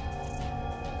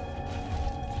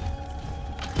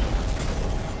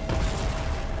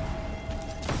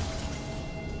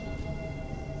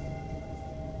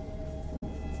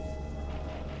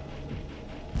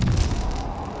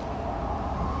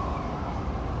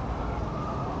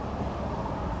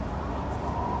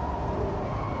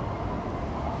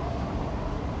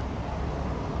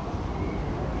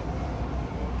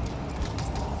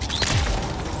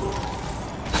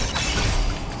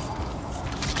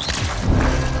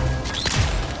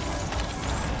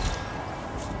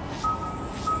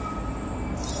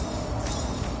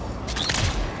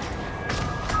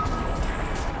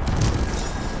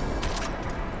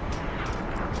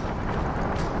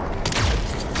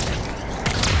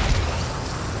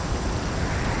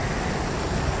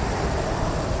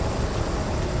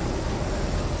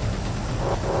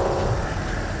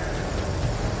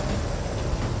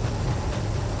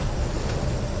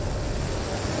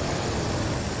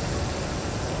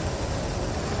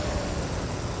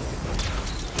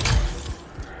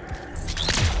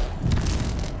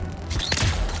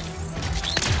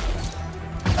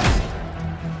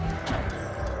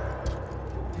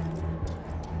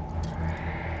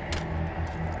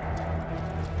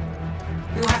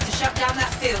 You'll have to shut down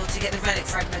that field to get the relic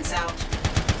fragments out.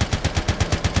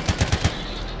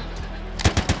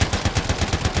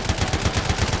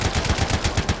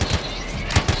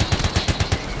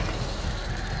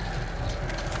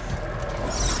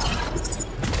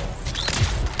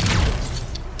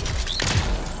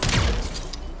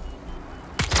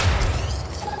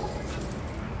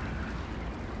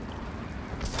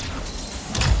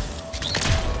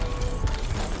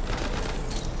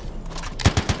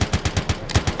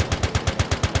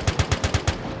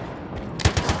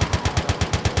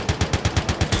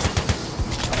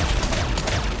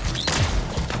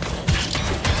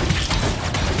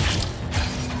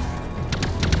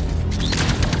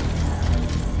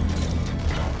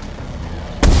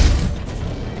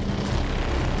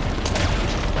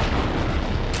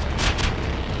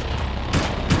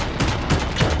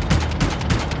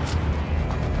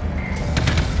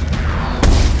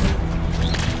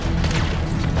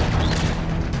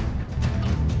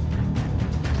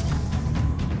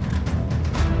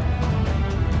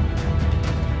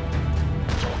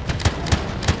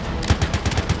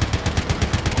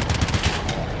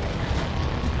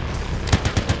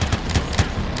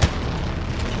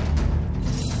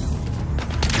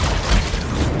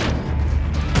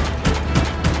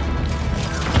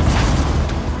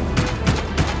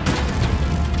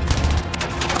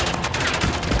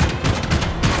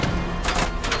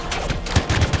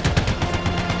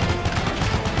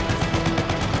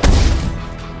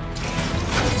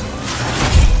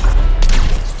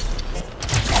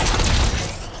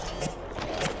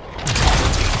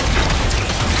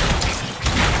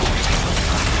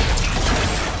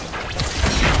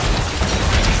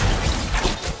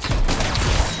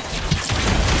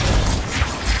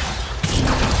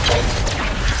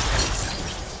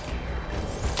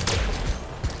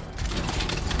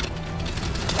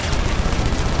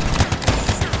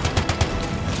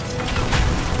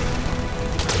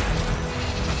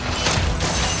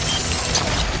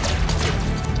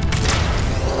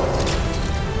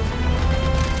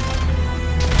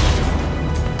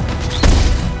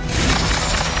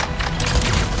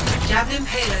 Javelin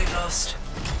payload lost.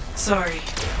 Sorry.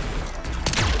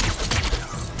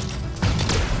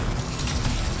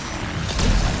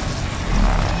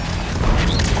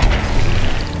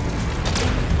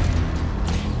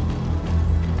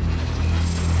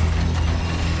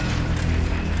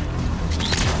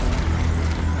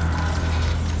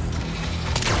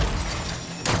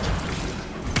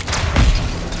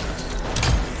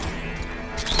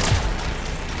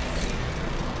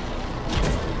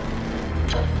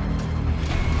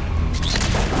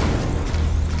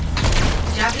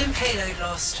 Javelin payload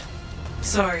lost.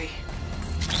 Sorry.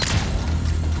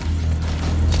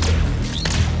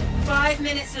 5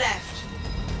 minutes left.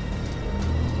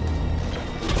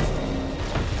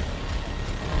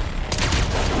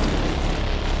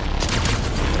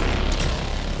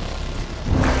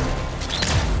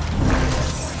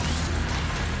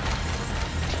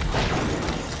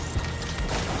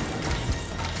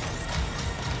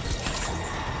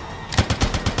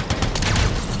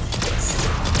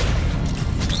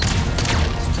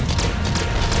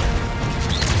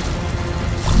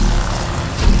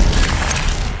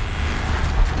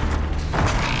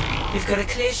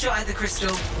 clear shot at the crystal.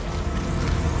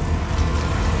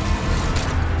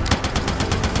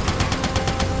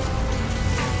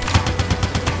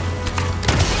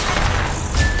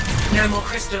 No more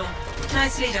crystal.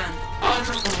 Nicely done.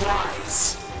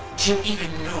 Unwise. Do you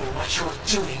even know what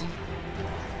you're doing?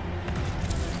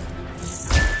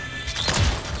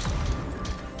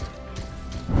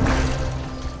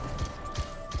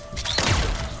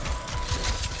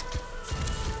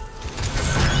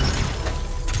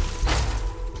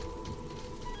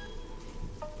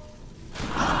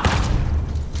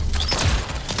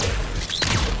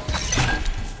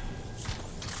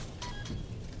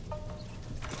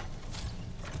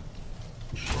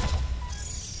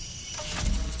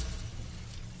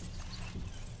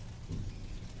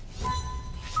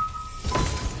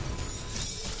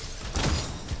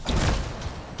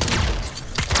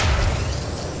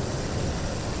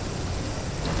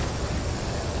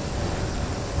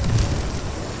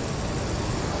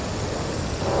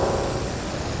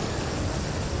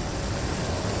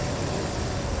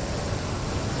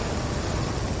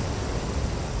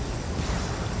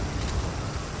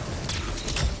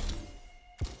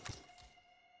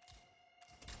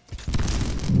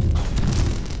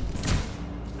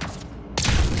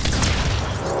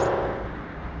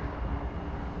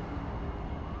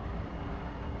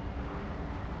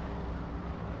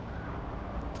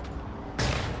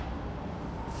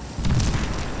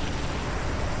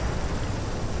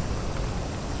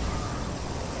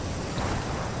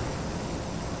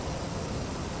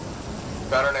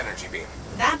 Found an energy beam.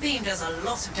 That beam does a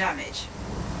lot of damage.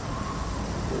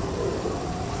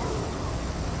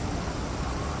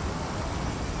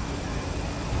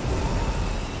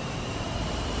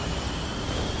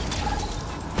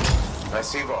 I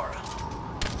see Vara.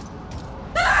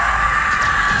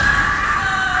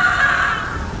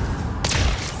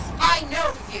 I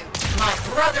know you, my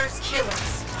brother's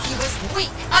killers. He was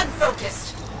weak,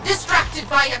 unfocused, distracted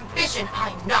by ambition.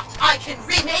 I'm not. I can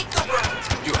remake the world.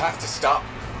 You have to stop.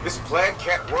 This plan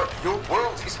can't work. Your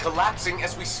world is collapsing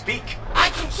as we speak. I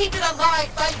can keep it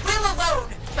alive by will alone,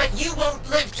 but you won't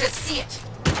live to see it.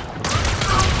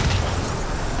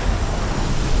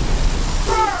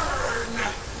 Burn!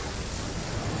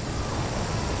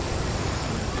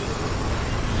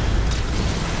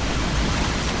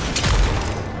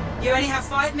 You only have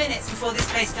 5 minutes before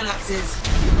this place collapses.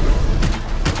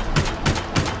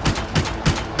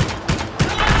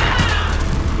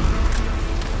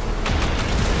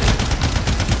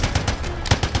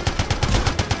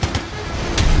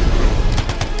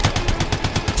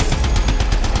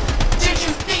 Did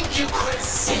you think you could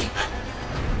escape?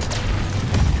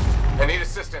 I need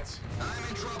assistance. I'm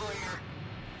in trouble here.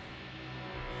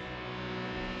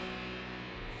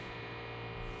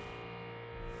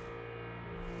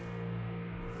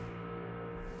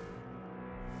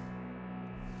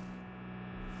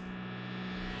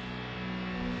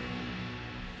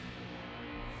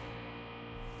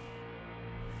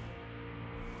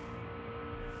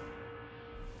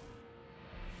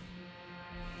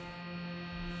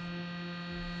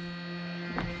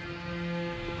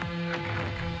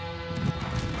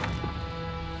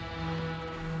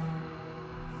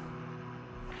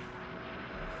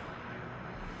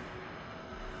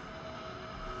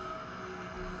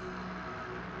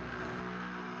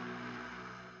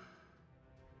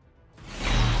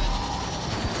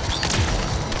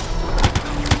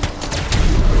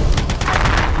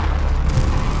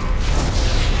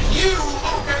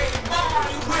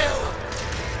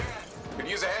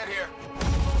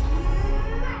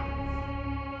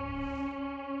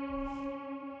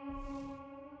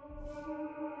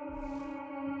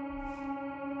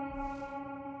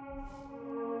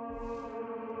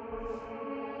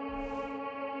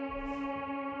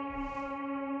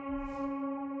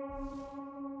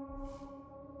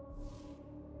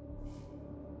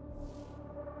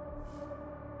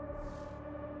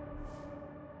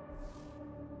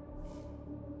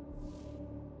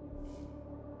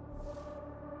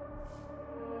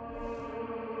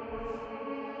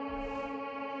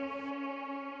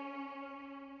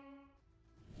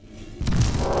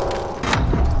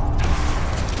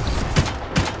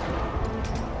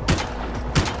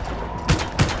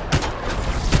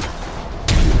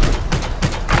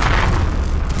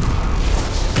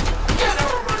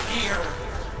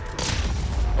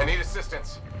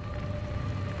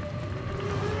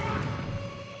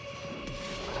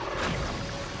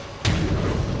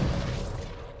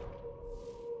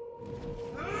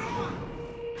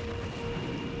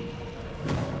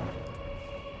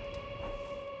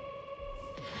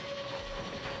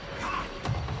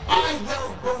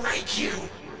 Break you!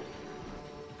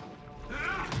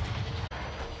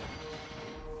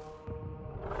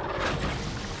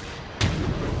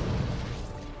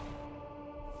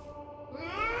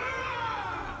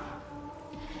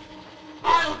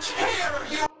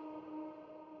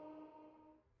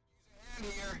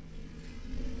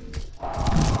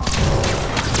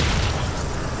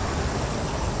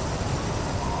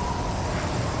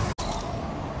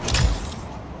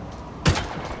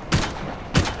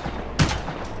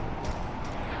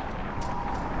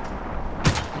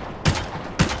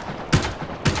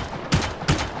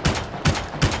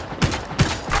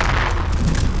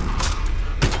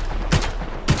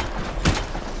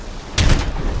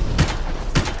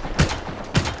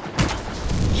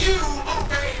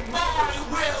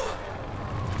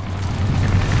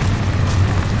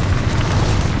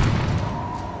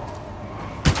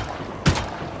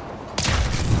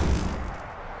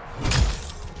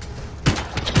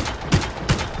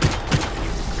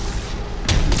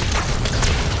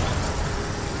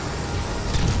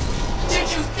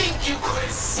 You could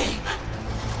escape.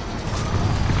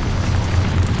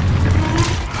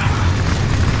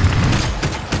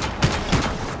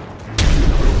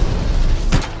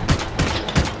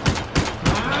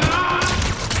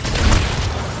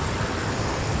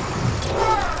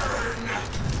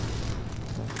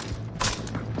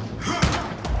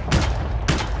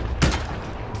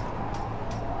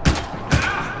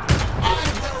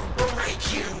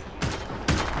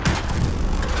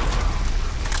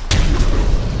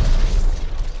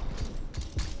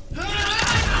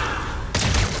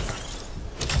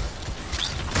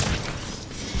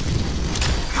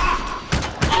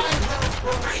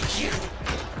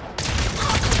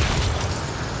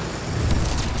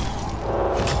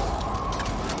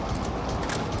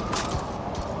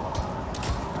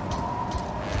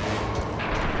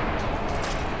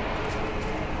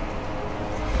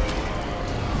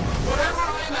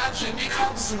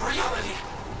 Becomes reality.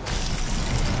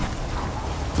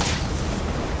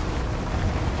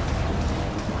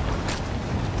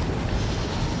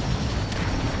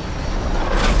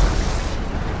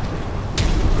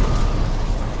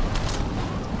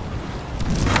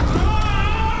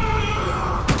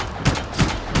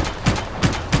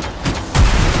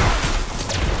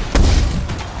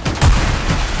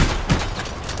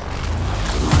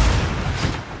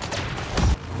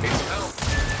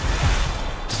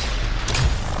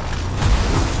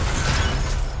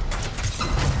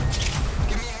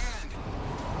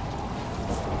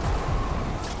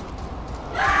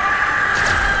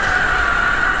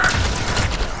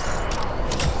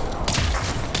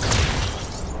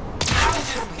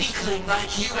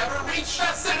 Like you ever reached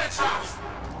that cenotaph?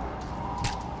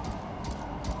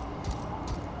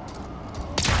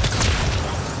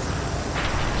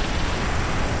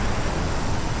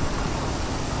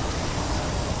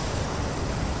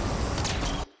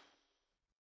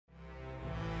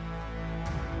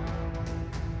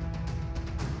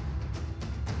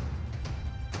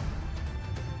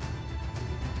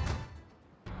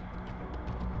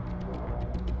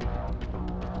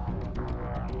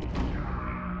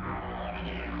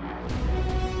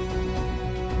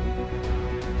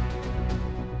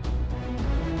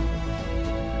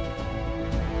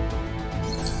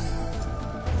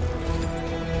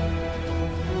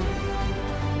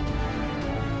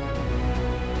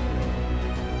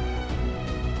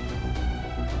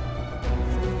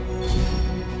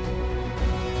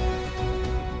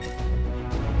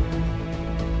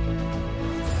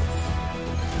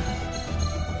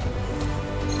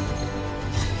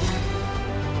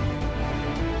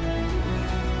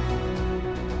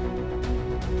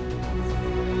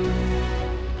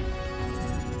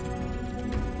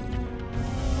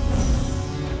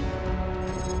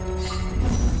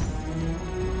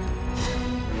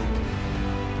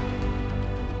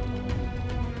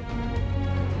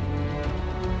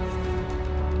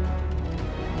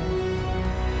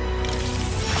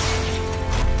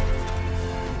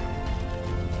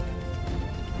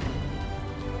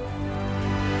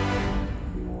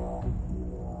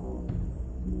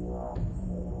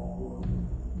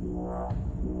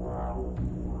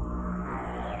 Wow.